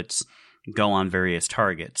droplets go on various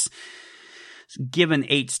targets. Given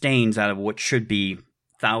 8 stains out of what should be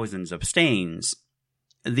thousands of stains,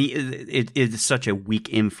 it is such a weak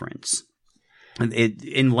inference.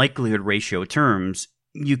 In likelihood ratio terms,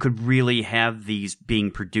 you could really have these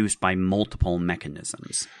being produced by multiple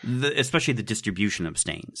mechanisms, especially the distribution of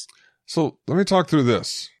stains. So let me talk through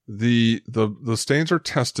this. The stains are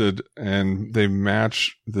tested and they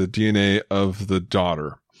match the DNA of the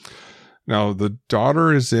daughter. Now, the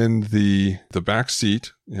daughter is in the back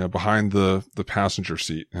seat, behind the passenger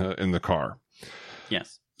seat in the car.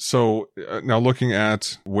 Yes. So now looking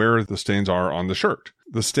at where the stains are on the shirt.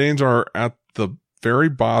 The stains are at the very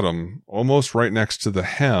bottom, almost right next to the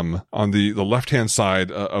hem on the left-hand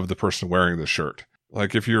side of the person wearing the shirt.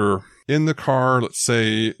 Like if you're in the car, let's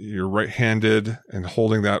say you're right-handed and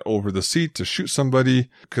holding that over the seat to shoot somebody,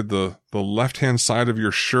 could the left-hand side of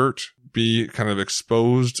your shirt be kind of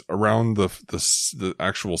exposed around the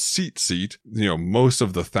actual seat. Most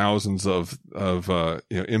of the thousands of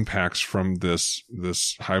impacts from this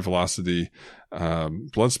high velocity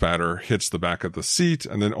blood spatter hits the back of the seat,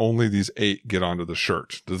 and then only these 8 get onto the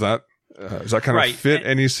shirt. Does that kind of fit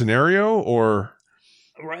any scenario, or?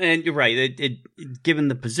 And you're right. It given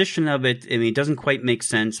the position of it, I mean, it doesn't quite make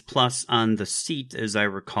sense. Plus, on the seat, as I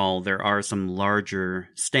recall, there are some larger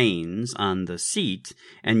stains on the seat,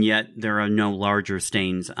 and yet there are no larger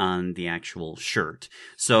stains on the actual shirt.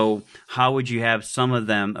 So how would you have some of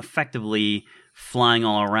them effectively flying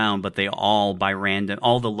all around, but they all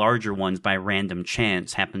the larger ones by random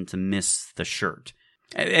chance happen to miss the shirt?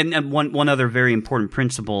 And one other very important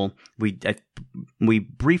principle we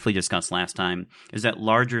briefly discussed last time is that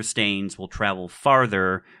larger stains will travel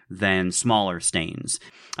farther than smaller stains.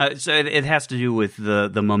 So it has to do with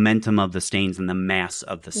the momentum of the stains and the mass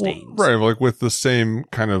of the stains. Well, right, like with the same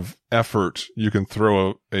kind of effort, you can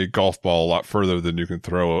throw a golf ball a lot further than you can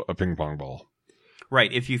throw a ping pong ball.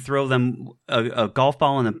 Right. If you throw them a golf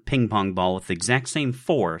ball and a ping pong ball with the exact same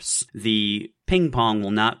force, the ping pong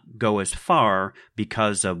will not go as far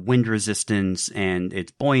because of wind resistance and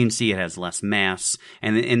its buoyancy. It has less mass.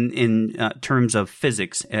 And in terms of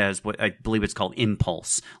physics, it has what I believe it's called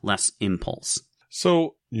less impulse.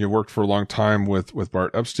 So you worked for a long time with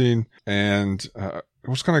Bart Epstein, and I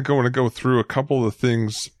was kind of going to go through a couple of the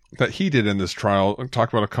things that he did in this trial and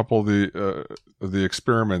talk about a couple of the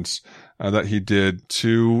experiments that he did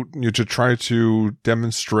to try to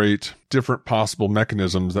demonstrate different possible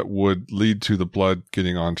mechanisms that would lead to the blood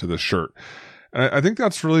getting onto the shirt. And I think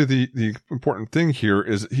that's really the important thing here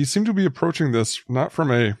is he seemed to be approaching this not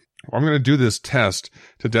from I'm going to do this test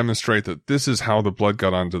to demonstrate that this is how the blood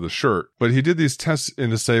got onto the shirt. But he did these tests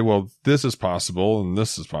to say, well, this is possible, and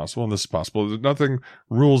this is possible, and this is possible. Nothing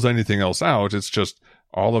rules anything else out. It's just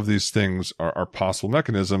all of these things are possible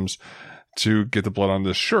mechanisms to get the blood on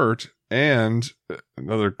this shirt. And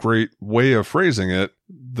another great way of phrasing it,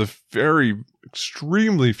 the very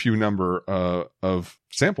extremely few number of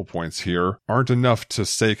sample points here aren't enough to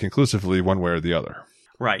say conclusively one way or the other.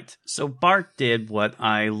 Right. So Bart did what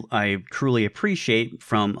I truly appreciate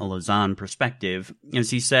from a Lausanne perspective,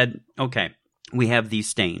 is he said, okay, we have these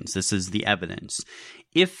stains. This is the evidence.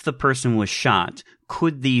 If the person was shot,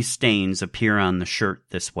 could these stains appear on the shirt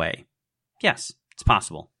this way? Yes, it's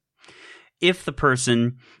possible. If the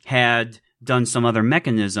person had done some other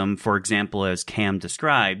mechanism, for example, as Cam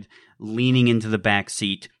described, leaning into the back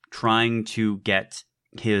seat, trying to get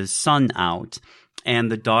his son out,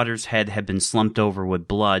 and the daughter's head had been slumped over with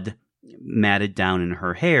blood matted down in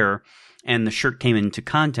her hair, and the shirt came into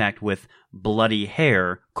contact with bloody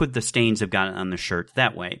hair, could the stains have gotten on the shirt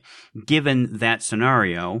that way? Given that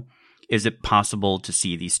scenario, is it possible to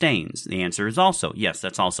see these stains? The answer is also yes,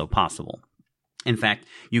 that's also possible. In fact,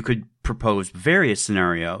 you could propose various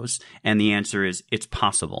scenarios, and the answer is it's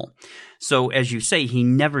possible. So as you say, he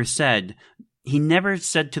never said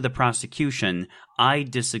to the prosecution, I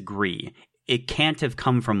disagree. It can't have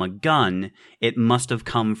come from a gun. It must have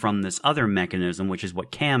come from this other mechanism, which is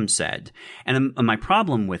what Cam said. And my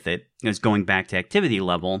problem with it, is going back to activity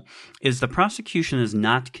level, is the prosecution is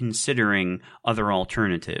not considering other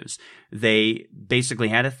alternatives. They basically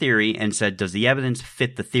had a theory and said, does the evidence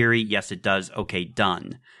fit the theory? Yes, it does. Okay,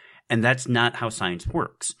 done. And that's not how science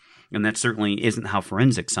works. And that certainly isn't how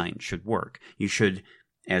forensic science should work. You should,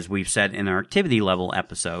 as we've said in our activity level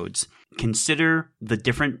episodes, consider the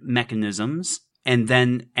different mechanisms and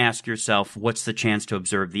then ask yourself, what's the chance to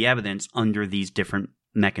observe the evidence under these different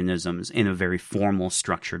mechanisms in a very formal,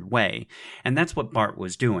 structured way? And that's what Bart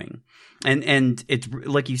was doing. And it's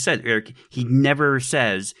like you said, Eric, he never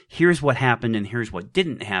says, here's what happened and here's what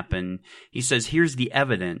didn't happen. He says, here's the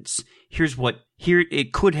evidence. Here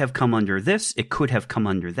it could have come under this, it could have come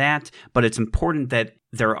under that, but it's important that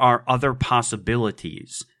there are other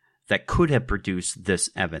possibilities that could have produced this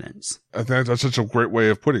evidence. I think that's such a great way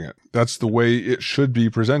of putting it. That's the way it should be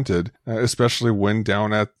presented, especially when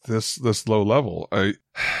down at this low level.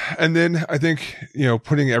 And then I think,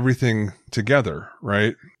 putting everything together,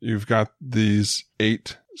 right? You've got these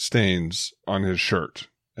 8 stains on his shirt.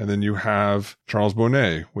 And then you have Charles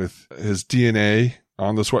Bonnet with his DNA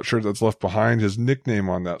on the sweatshirt that's left behind, his nickname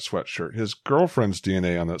on that sweatshirt, his girlfriend's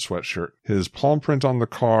DNA on that sweatshirt, his palm print on the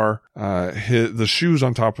car, the shoes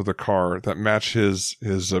on top of the car that match his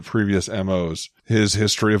previous MOs, his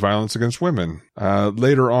history of violence against women.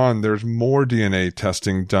 Later on, there's more DNA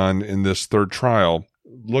testing done in this third trial,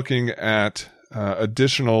 looking at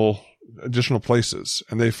additional places,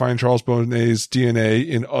 and they find Charles Bonnet's DNA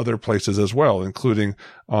in other places as well, including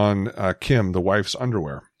on Kim, the wife's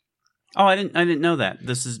underwear. Oh, I didn't know that.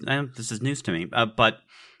 This is news to me. But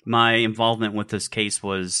my involvement with this case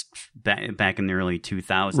was back in the early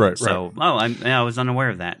 2000s. Right. So, I was unaware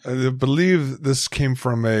of that. I believe this came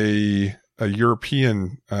from a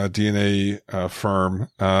European DNA firm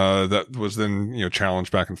that was then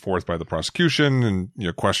challenged back and forth by the prosecution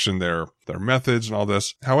and questioned their methods and all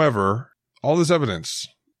this. However, all this evidence,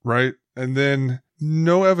 right, and then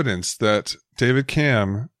no evidence that David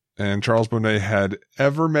Camm and Charles Bonnet had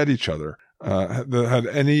ever met each other, had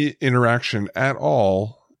any interaction at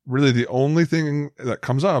all. Really, the only thing that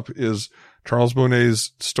comes up is Charles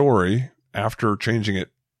Bonnet's story after changing it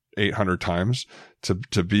 800 times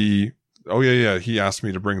to be, oh yeah, he asked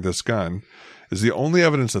me to bring this gun, is the only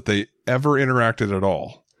evidence that they ever interacted at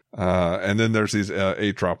all. And then there's these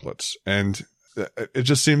 8 droplets. And it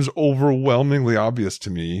just seems overwhelmingly obvious to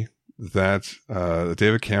me that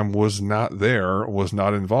David Camm was not there, was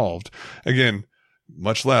not involved. Again,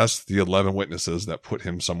 much less the 11 witnesses that put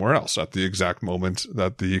him somewhere else at the exact moment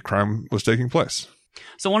that the crime was taking place.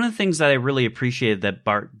 So one of the things that I really appreciated that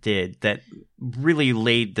Bart did that really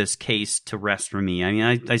laid this case to rest for me, I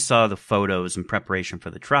mean, I saw the photos in preparation for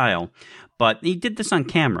the trial, but he did this on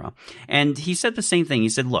camera. And he said the same thing. He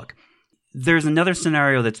said, look, there's another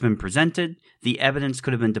scenario that's been presented. The evidence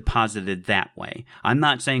could have been deposited that way. I'm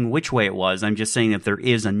not saying which way it was. I'm just saying if there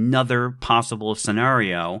is another possible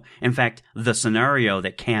scenario, in fact, the scenario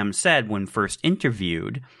that Camm said when first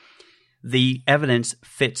interviewed, the evidence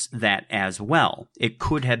fits that as well. It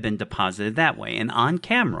could have been deposited that way. And on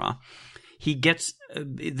camera, he gets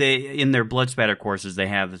in their blood spatter courses, they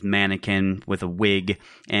have this mannequin with a wig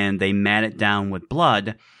and they mat it down with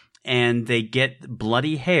blood and they get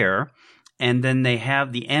bloody hair. And then they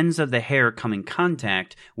have the ends of the hair come in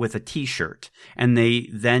contact with a t-shirt. And they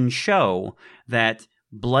then show that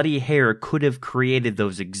bloody hair could have created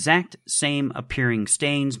those exact same appearing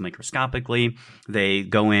stains microscopically. They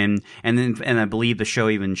go in, and I believe the show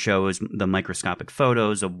even shows the microscopic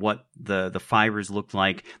photos of what the fibers looked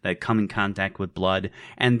like that come in contact with blood.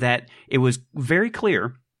 And that it was very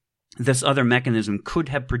clear this other mechanism could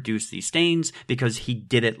have produced these stains because he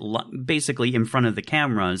did it basically in front of the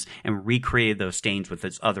cameras and recreated those stains with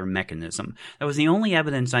this other mechanism. That was the only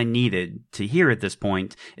evidence I needed to hear at this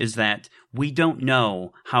point, is that we don't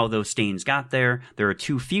know how those stains got there. There are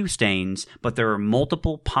too few stains, but there are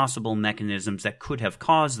multiple possible mechanisms that could have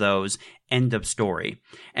caused those. End of story.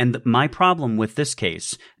 And my problem with this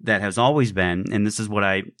case that has always been, and this is what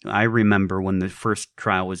I remember when the first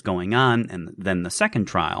trial was going on and then the second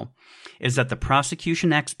trial, is that the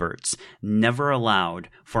prosecution experts never allowed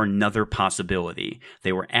for another possibility.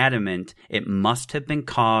 They were adamant it must have been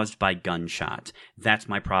caused by gunshot. That's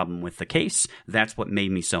my problem with the case. That's what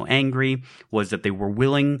made me so angry, was that they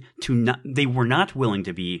were not willing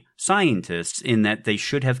to be scientists, in that they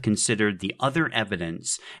should have considered the other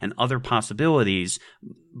evidence and other possibilities,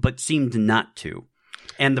 but seemed not to.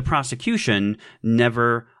 And the prosecution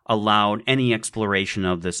never allowed any exploration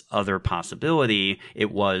of this other possibility.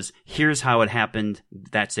 It was, here's how it happened,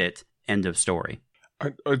 that's it, end of story. I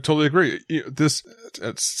totally agree. This,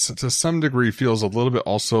 to some degree, feels a little bit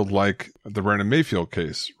also like the Brandon Mayfield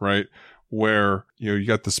case, right? Where, you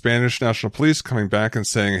got the Spanish National Police coming back and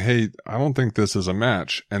saying, hey, I don't think this is a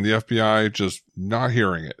match. And the FBI just not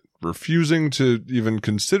hearing it, refusing to even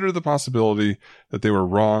consider the possibility that they were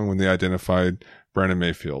wrong when they identified Brandon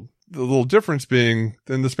Mayfield. The little difference being,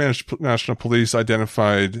 then the Spanish National Police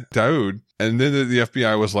identified Daoud, and then the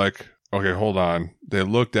FBI was like, okay, hold on. They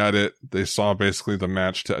looked at it. They saw basically the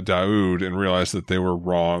match to Daoud and realized that they were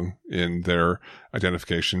wrong in their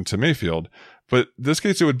identification to Mayfield. But this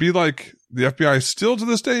case, it would be like the FBI still to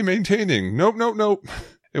this day maintaining, nope.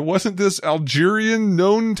 It wasn't this Algerian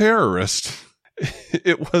known terrorist.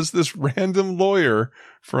 It was this random lawyer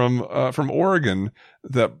from Oregon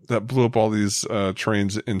that blew up all these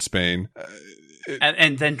trains in Spain.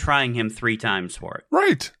 And then trying him 3 times for it.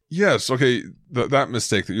 Right. Yes. Okay. That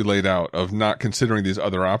mistake that you laid out of not considering these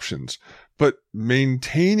other options, but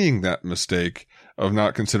maintaining that mistake of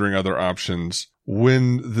not considering other options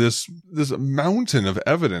when this mountain of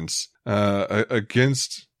evidence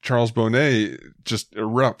against Charles Bonnet just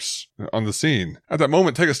erupts on the scene. At that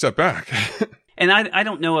moment, take a step back. And I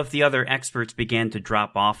don't know if the other experts began to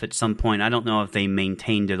drop off at some point. I don't know if they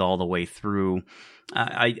maintained it all the way through.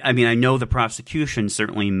 I mean, I know the prosecution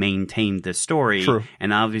certainly maintained this story. True.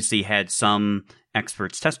 And obviously had some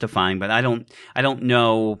experts testifying, but I don't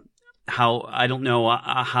know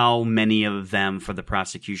how many of them for the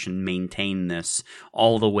prosecution maintain this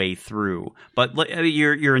all the way through. But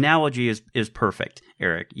your analogy is perfect,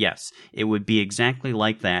 Eric. Yes, it would be exactly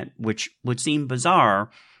like that, which would seem bizarre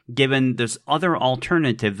given this other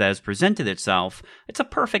alternative that has presented itself, it's a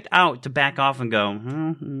perfect out to back off and go,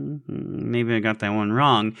 maybe I got that one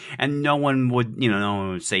wrong. And no one would, no one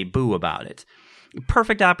would say boo about it.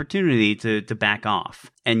 Perfect opportunity to back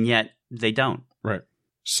off. And yet they don't. Right.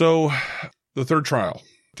 So the third trial,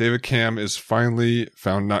 David Camm is finally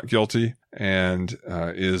found not guilty and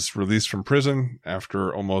is released from prison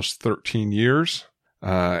after almost 13 years.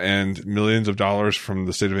 And millions of dollars from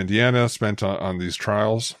the state of Indiana spent on these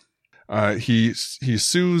trials. He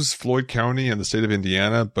sues Floyd County and the state of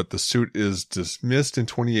Indiana, but the suit is dismissed in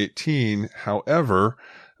 2018. However,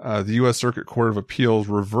 the U.S. Circuit Court of Appeals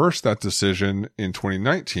reversed that decision in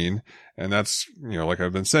 2019. And that's, like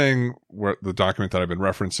I've been saying, the document that I've been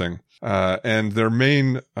referencing. And their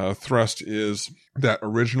main thrust is that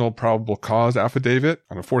original probable cause affidavit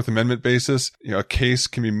on a Fourth Amendment basis. A case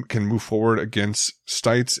can move forward against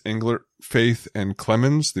Stites, Englert, Faith, and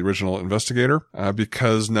Clemens, the original investigator,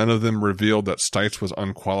 because none of them revealed that Stites was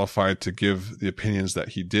unqualified to give the opinions that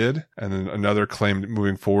he did. And then another claimed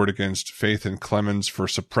moving forward against Faith and Clemens for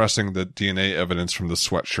suppressing the DNA evidence from the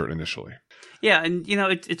sweatshirt initially. Yeah, and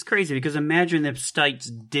it's crazy because imagine if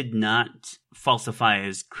Stites did not falsify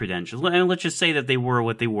his credentials. And let's just say that they were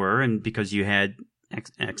what they were, and because you had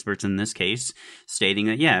experts in this case stating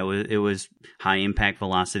that it was high impact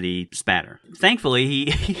velocity spatter.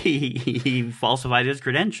 Thankfully, he falsified his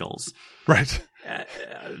credentials. Right.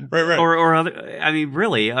 Right. Or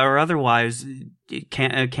otherwise,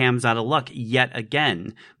 Cam's out of luck yet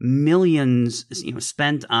again. Millions,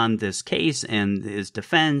 spent on this case and his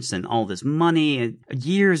defense and all this money,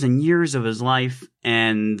 years and years of his life,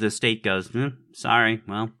 and the state goes, sorry,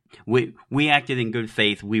 well, we acted in good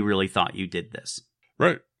faith. We really thought you did this.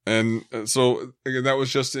 Right. And so again, that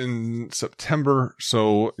was just in September.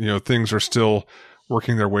 So, things are still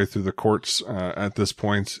working their way through the courts at this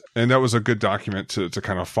point. And that was a good document to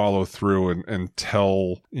kind of follow through and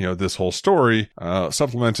tell, this whole story,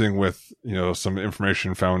 supplementing with, some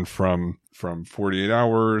information found from 48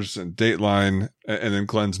 Hours and Dateline, and then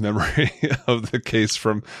Glenn's memory of the case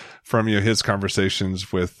from his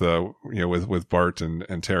conversations with Bart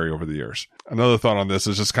and Terry over the years. Another thought on this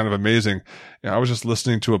is just kind of amazing. I was just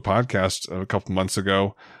listening to a podcast a couple months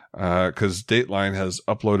ago, because Dateline has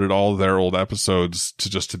uploaded all their old episodes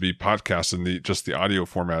to be podcasts in the audio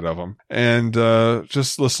format of them. And,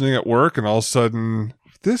 just listening at work, and all of a sudden,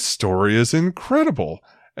 this story is incredible.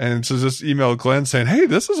 And so just emailed Glenn saying, hey,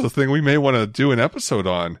 this is a thing we may want to do an episode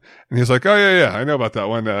on. And he's like, oh yeah, I know about that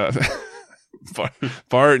one.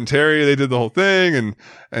 Bart and Terry, they did the whole thing.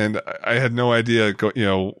 And I had no idea,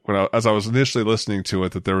 as I was initially listening to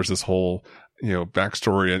it, that there was this whole,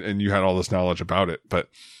 backstory and you had all this knowledge about it. But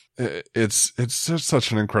it's just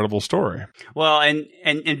such an incredible story. Well,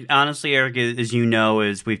 and honestly, Eric, as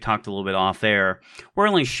as we've talked a little bit off air, we're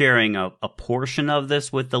only sharing a portion of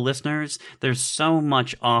this with the listeners. There's so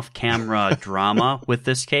much off-camera drama with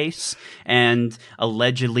this case, and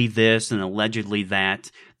allegedly this and allegedly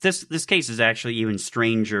that. This case is actually even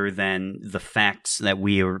stranger than the facts that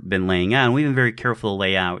we have been laying out. We've been very careful to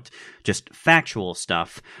lay out just factual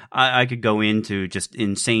stuff. I could go into just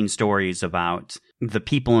insane stories about the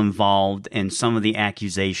people involved and some of the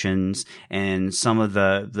accusations and some of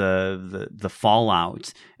the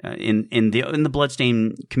fallout in the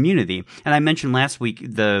bloodstain community. And I mentioned last week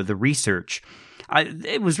the research.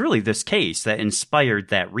 It was really this case that inspired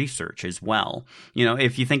that research as well.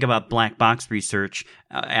 If you think about black box research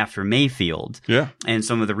after Mayfield, and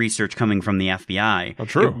some of the research coming from the FBI,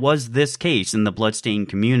 it was this case in the bloodstain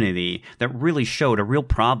community that really showed a real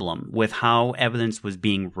problem with how evidence was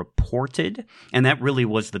being reported, and that really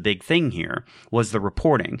was the big thing here, was the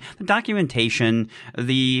reporting. The documentation,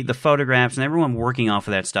 the photographs, and everyone working off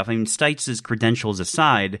of that stuff. I mean, Stites' credentials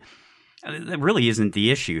aside, that really isn't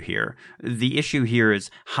the issue here. The issue here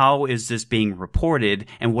is how is this being reported,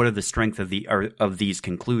 and what are the strength of these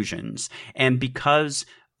conclusions? And because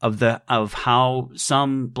of how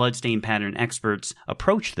some bloodstain pattern experts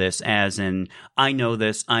approach this, as in, I know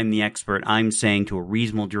this, I'm the expert, I'm saying to a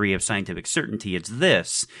reasonable degree of scientific certainty it's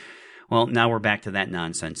this. Well, now we're back to that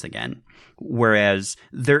nonsense again. Whereas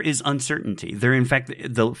there is uncertainty. In fact,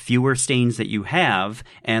 the fewer stains that you have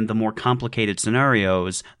and the more complicated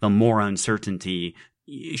scenarios, the more uncertainty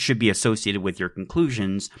should be associated with your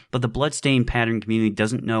conclusions. But the bloodstain pattern community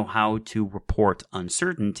doesn't know how to report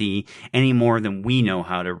uncertainty any more than we know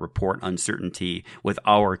how to report uncertainty with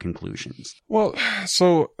our conclusions. Well,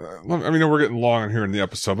 so, we're getting long here in the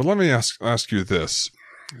episode, but let me ask you this.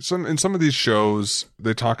 In some of these shows,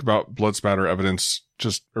 they talk about blood spatter evidence,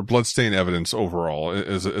 or bloodstain evidence overall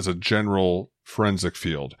as a general forensic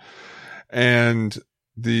field. And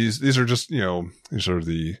these are just, these are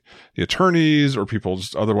the attorneys or people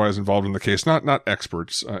just otherwise involved in the case, not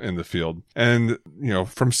experts in the field. And,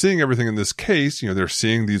 from seeing everything in this case, they're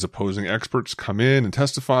seeing these opposing experts come in and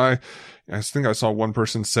testify. I think I saw one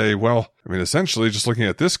person say, well, essentially just looking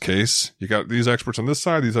at this case, you got these experts on this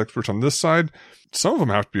side, these experts on this side. Some of them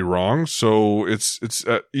have to be wrong. So it's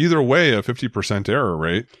either way a 50% error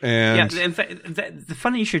rate. And yeah, in fact, the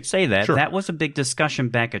funny you should say that. Sure. That was a big discussion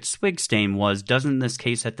back at Swigstein was, doesn't this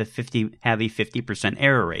case have a 50%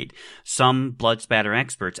 error rate? Some blood spatter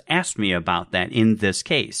experts asked me about that in this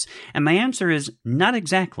case. And my answer is not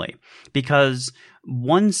exactly, because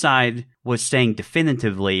one side was saying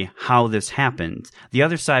definitively how this happened. The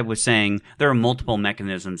other side was saying there are multiple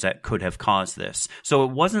mechanisms that could have caused this. So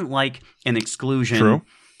it wasn't like an exclusion True.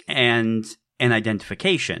 and an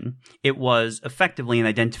identification. It was effectively an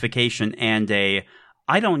identification and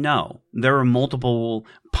I don't know. There are multiple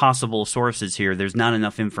possible sources here. There's not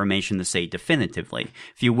enough information to say definitively,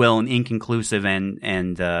 if you will, an inconclusive and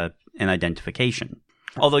an identification.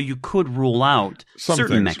 Although you could rule out some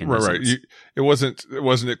certain things, mechanisms. right.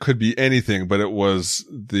 It could be anything, but it was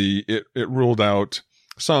it ruled out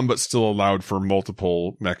some, but still allowed for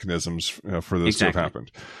multiple mechanisms for this to have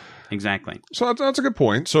happened. Exactly. So that's a good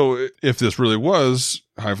point. So if this really was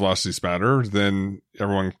high velocity spatter, then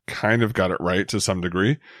everyone kind of got it right to some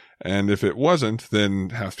degree. And if it wasn't, then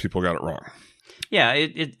half people got it wrong. Yeah,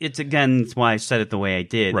 it's again, that's why I said it the way I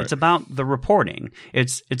did. Right. It's about the reporting.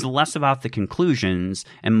 It's less about the conclusions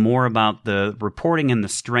and more about the reporting and the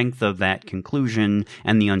strength of that conclusion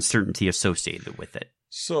and the uncertainty associated with it.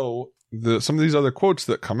 So some of these other quotes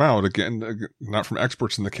that come out, again, not from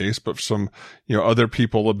experts in the case, but some other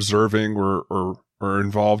people observing or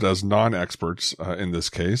involved as non-experts in this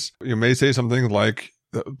case, you may say something like,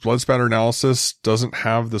 blood spatter analysis doesn't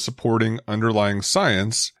have the supporting underlying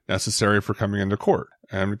science necessary for coming into court.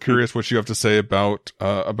 And I'm curious what you have to say about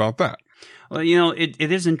that. Well, it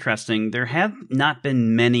is interesting. There have not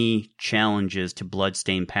been many challenges to blood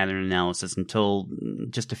stain pattern analysis until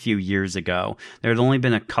just a few years ago. There had only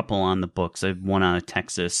been a couple on the books. One out of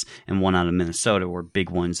Texas and one out of Minnesota were big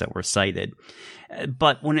ones that were cited.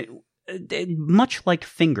 But much like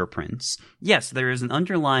fingerprints, yes, there is an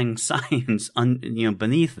underlying science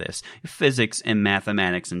beneath this, physics and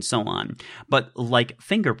mathematics and so on. But like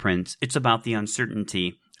fingerprints, it's about the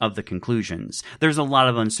uncertainty of the conclusions. There's a lot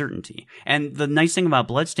of uncertainty. And the nice thing about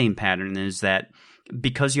bloodstain pattern is that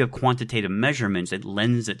because you have quantitative measurements, it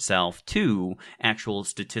lends itself to actual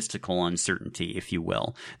statistical uncertainty, if you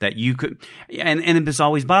will, that you could, and it has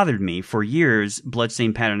always bothered me for years.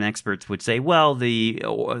 Bloodstain pattern experts would say, well, the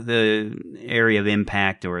area of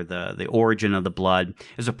impact or the origin of the blood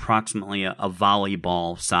is approximately a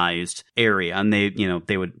volleyball sized area. And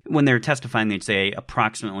they would, when they were testifying, they'd say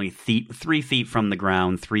approximately 3 feet from the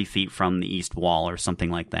ground, 3 feet from the east wall or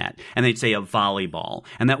something like that. And they'd say a volleyball.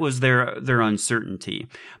 And that was their uncertainty.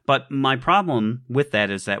 But my problem with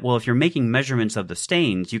that is that, well, if you're making measurements of the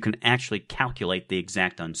stains, you can actually calculate the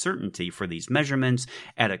exact uncertainty for these measurements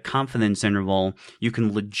at a confidence interval. You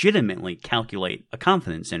can legitimately calculate a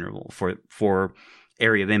confidence interval for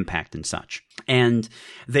area of impact and such. And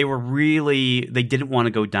they didn't want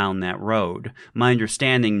to go down that road. My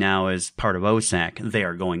understanding now, as part of OSAC, they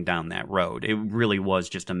are going down that road. It really was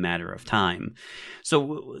just a matter of time.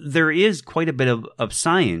 So there is quite a bit of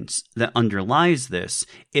science that underlies this.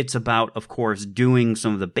 It's about, of course, doing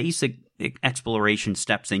some of the basic exploration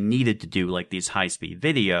steps they needed to do, like these high-speed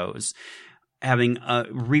videos,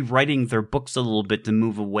 rewriting their books a little bit to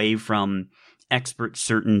move away from expert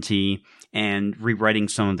certainty and rewriting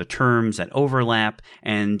some of the terms that overlap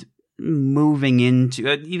and moving into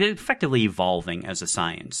effectively evolving as a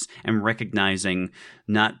science and recognizing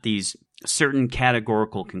not these certain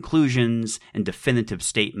categorical conclusions and definitive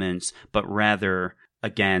statements, but rather,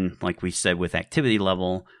 again, like we said with activity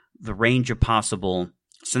level, the range of possible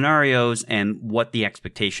scenarios and what the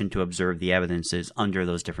expectation to observe the evidence is under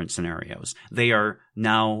those different scenarios. They are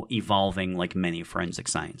now evolving like many forensic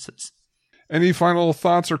sciences. Any final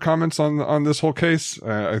thoughts or comments on this whole case?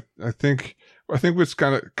 I think it's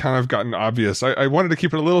kind of gotten obvious. I wanted to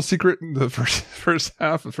keep it a little secret in the first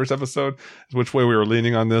episode, which way we were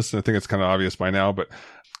leaning on this, and I think it's kind of obvious by now. But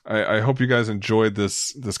I hope you guys enjoyed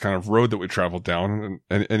this kind of road that we traveled down.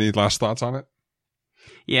 And any last thoughts on it?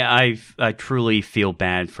 Yeah, I truly feel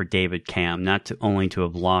bad for David Camm, not only to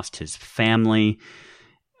have lost his family,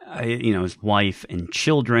 his wife and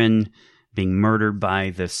children, being murdered by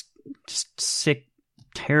this just sick,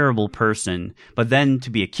 terrible person, but then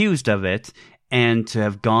to be accused of it and to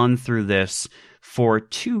have gone through this for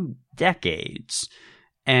 2 decades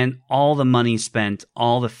and all the money spent,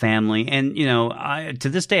 all the family. And, to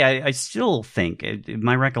this day, I still think,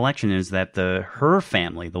 my recollection is that her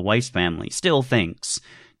family, the Weiss family, still thinks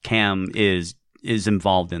Cam is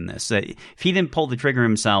involved in this. If he didn't pull the trigger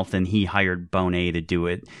himself, then he hired Bonet to do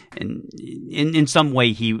it. And in some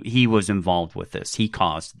way, he was involved with this. He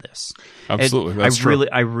caused this. Absolutely. That's true.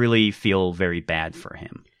 I really feel very bad for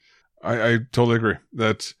him. I totally agree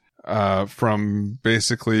that from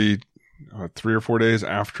basically 3 or 4 days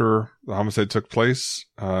after the homicide took place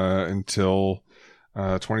until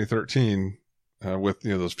 2013, with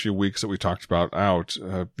those few weeks that we talked about out,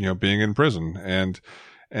 being in prison, and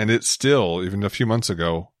it's still, even a few months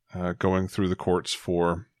ago, going through the courts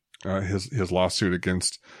for his lawsuit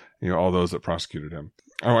against all those that prosecuted him.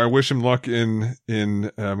 I wish him luck in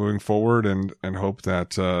moving forward, and hope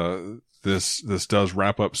that this does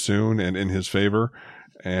wrap up soon and in his favor.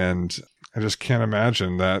 And I just can't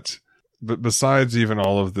imagine that. But besides even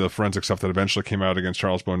all of the forensic stuff that eventually came out against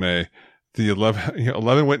Charles Bonet, the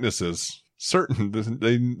 11 witnesses certain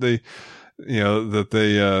they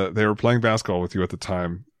were playing basketball with you at the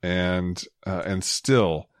time, and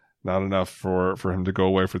still not enough for him to go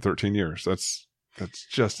away for 13 years. That's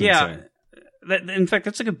just insane. In fact,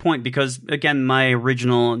 that's a good point, because, again, my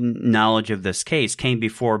original knowledge of this case came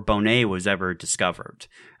before Bonet was ever discovered.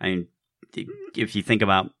 I mean, if you think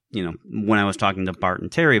about, when I was talking to Bart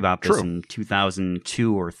and Terry about this in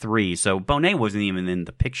 2002 or 3, so Bonet wasn't even in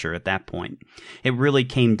the picture at that point. It really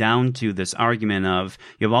came down to this argument of,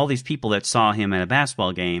 you have all these people that saw him at a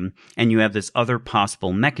basketball game, and you have this other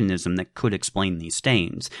possible mechanism that could explain these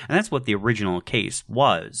stains. And that's what the original case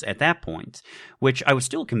was at that point, which I was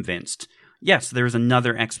still convinced, yes, there's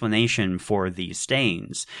another explanation for these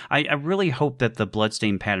stains. I really hope that the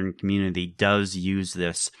bloodstain pattern community does use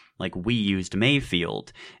this, like we used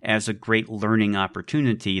Mayfield, as a great learning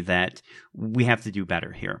opportunity that we have to do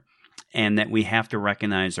better here, and that we have to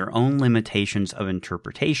recognize our own limitations of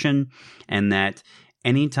interpretation, and that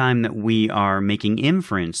anytime that we are making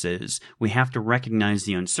inferences, we have to recognize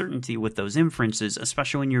the uncertainty with those inferences,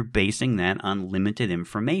 especially when you're basing that on limited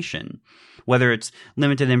information. Whether it's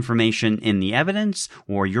limited information in the evidence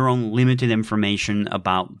or your own limited information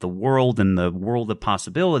about the world and the world of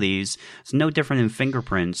possibilities, it's no different in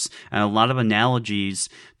fingerprints. And a lot of analogies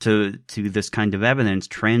to this kind of evidence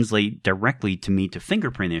translate directly to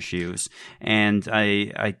fingerprint issues. And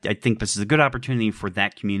I think this is a good opportunity for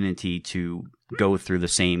that community to go through the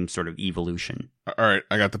same sort of evolution. All right,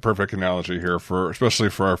 I got the perfect analogy here especially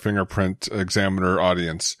for our fingerprint examiner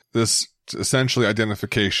audience. This essentially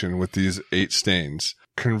identification with these 8 stains.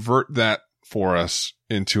 Convert that for us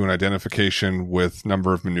into an identification with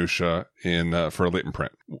number of minutia for a latent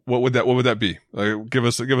print. What would that be? Give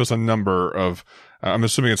us a number of. I'm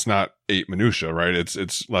assuming it's not 8 minutia, right?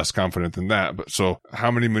 It's less confident than that. But so,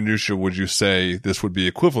 how many minutia would you say this would be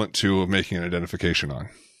equivalent to of making an identification on?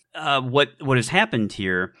 What has happened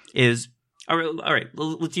here is, all right,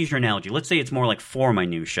 let's use your analogy. Let's say it's more like 4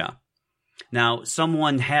 minutia. Now,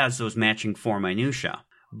 someone has those matching 4 minutia,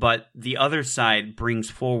 but the other side brings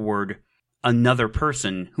forward another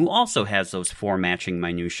person who also has those 4 matching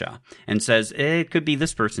minutia and says, it could be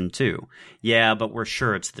this person too. Yeah, but we're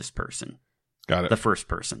sure it's this person. Got it. The first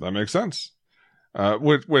person. That makes sense.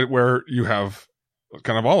 Where you have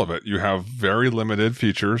kind of all of it. You have very limited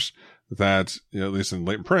features that, at least in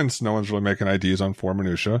latent prints, no one's really making IDs on 4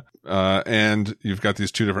 minutia. And you've got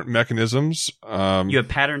these 2 different mechanisms. You have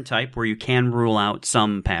pattern type where you can rule out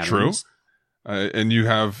some patterns. True. And you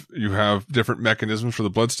have different mechanisms for the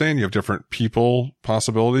bloodstain. You have different people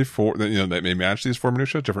possibility that may match these 4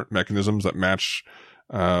 minutia, different mechanisms that match,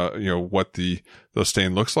 what the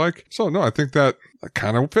stain looks like. So no, I think that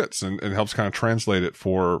kind of fits and helps kind of translate it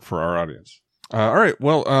for our audience. All right.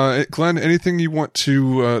 Well, Glenn, anything you want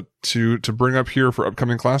to bring up here for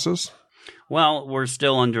upcoming classes? Well, we're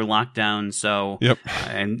still under lockdown, so yep.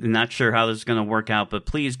 I'm not sure how this is going to work out, but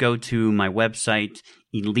please go to my website,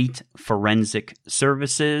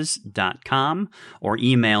 EliteForensicServices.com, or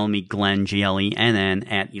email me, Glenn, Glenn,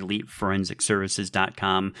 at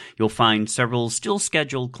EliteForensicServices.com. You'll find several still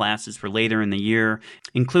scheduled classes for later in the year,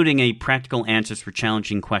 including a practical answers for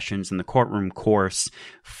challenging questions in the courtroom course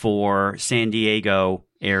for San Diego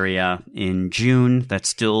area in June. That's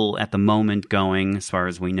still at the moment going, as far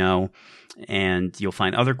as we know. And you'll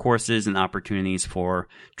find other courses and opportunities for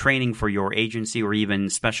training for your agency, or even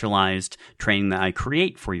specialized training that I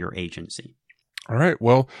create for your agency. All right.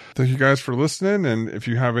 Well, thank you guys for listening. And if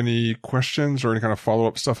you have any questions or any kind of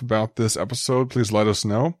follow-up stuff about this episode, please let us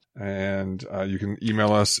know. And you can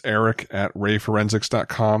email us,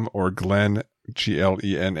 Eric@rayforensics.com, or Glenn,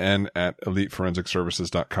 Glenn at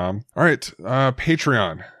eliteforensicservices.com. All right.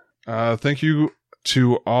 Patreon. Thank you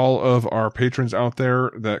to all of our patrons out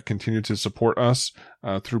there that continue to support us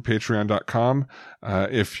through patreon.com.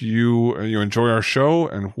 If you enjoy our show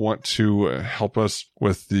and want to help us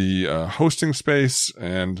with the hosting space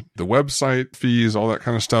and the website fees, all that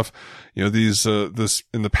kind of stuff, this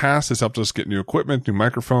in the past has helped us get new equipment, new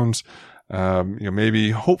microphones.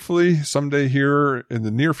 Maybe hopefully someday here in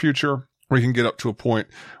the near future, we can get up to a point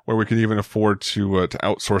where we can even afford to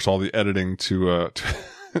outsource all the editing to a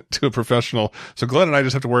professional. So Glenn and I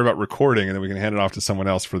just have to worry about recording, and then we can hand it off to someone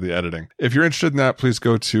else for the editing. If you're interested in that, please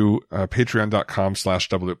go to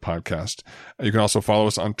patreon.com/DoubleLoopPodcast. You can also follow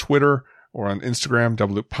us on Twitter or on Instagram,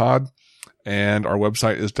 DoubleLoopPod. And our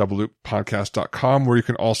website is doubleloop.podcast.com, where you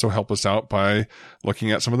can also help us out by looking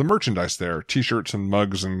at some of the merchandise there, t-shirts and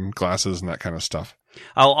mugs and glasses and that kind of stuff.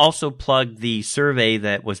 I'll also plug the survey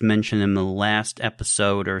that was mentioned in the last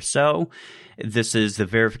episode or so. This is the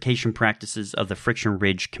verification practices of the Friction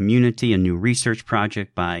Ridge community, a new research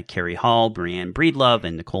project by Carrie Hall, Brianne Breedlove,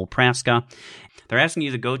 and Nicole Praska. They're asking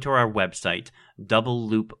you to go to our website,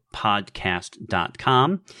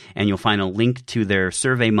 doubleloop.podcast.com, and you'll find a link to their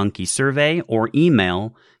SurveyMonkey survey, or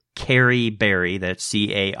email Carrie Berry, that's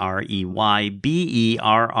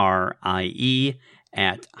CareyBerrie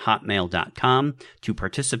at hotmail.com to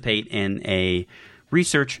participate in a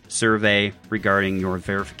research survey regarding your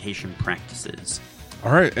verification practices.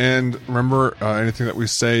 All right, and remember, anything that we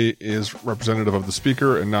say is representative of the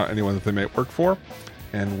speaker and not anyone that they may work for.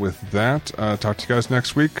 And with that, talk to you guys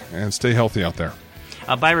next week, and stay healthy out there.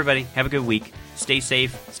 Bye, everybody. Have a good week. Stay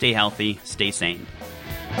safe, stay healthy, stay sane.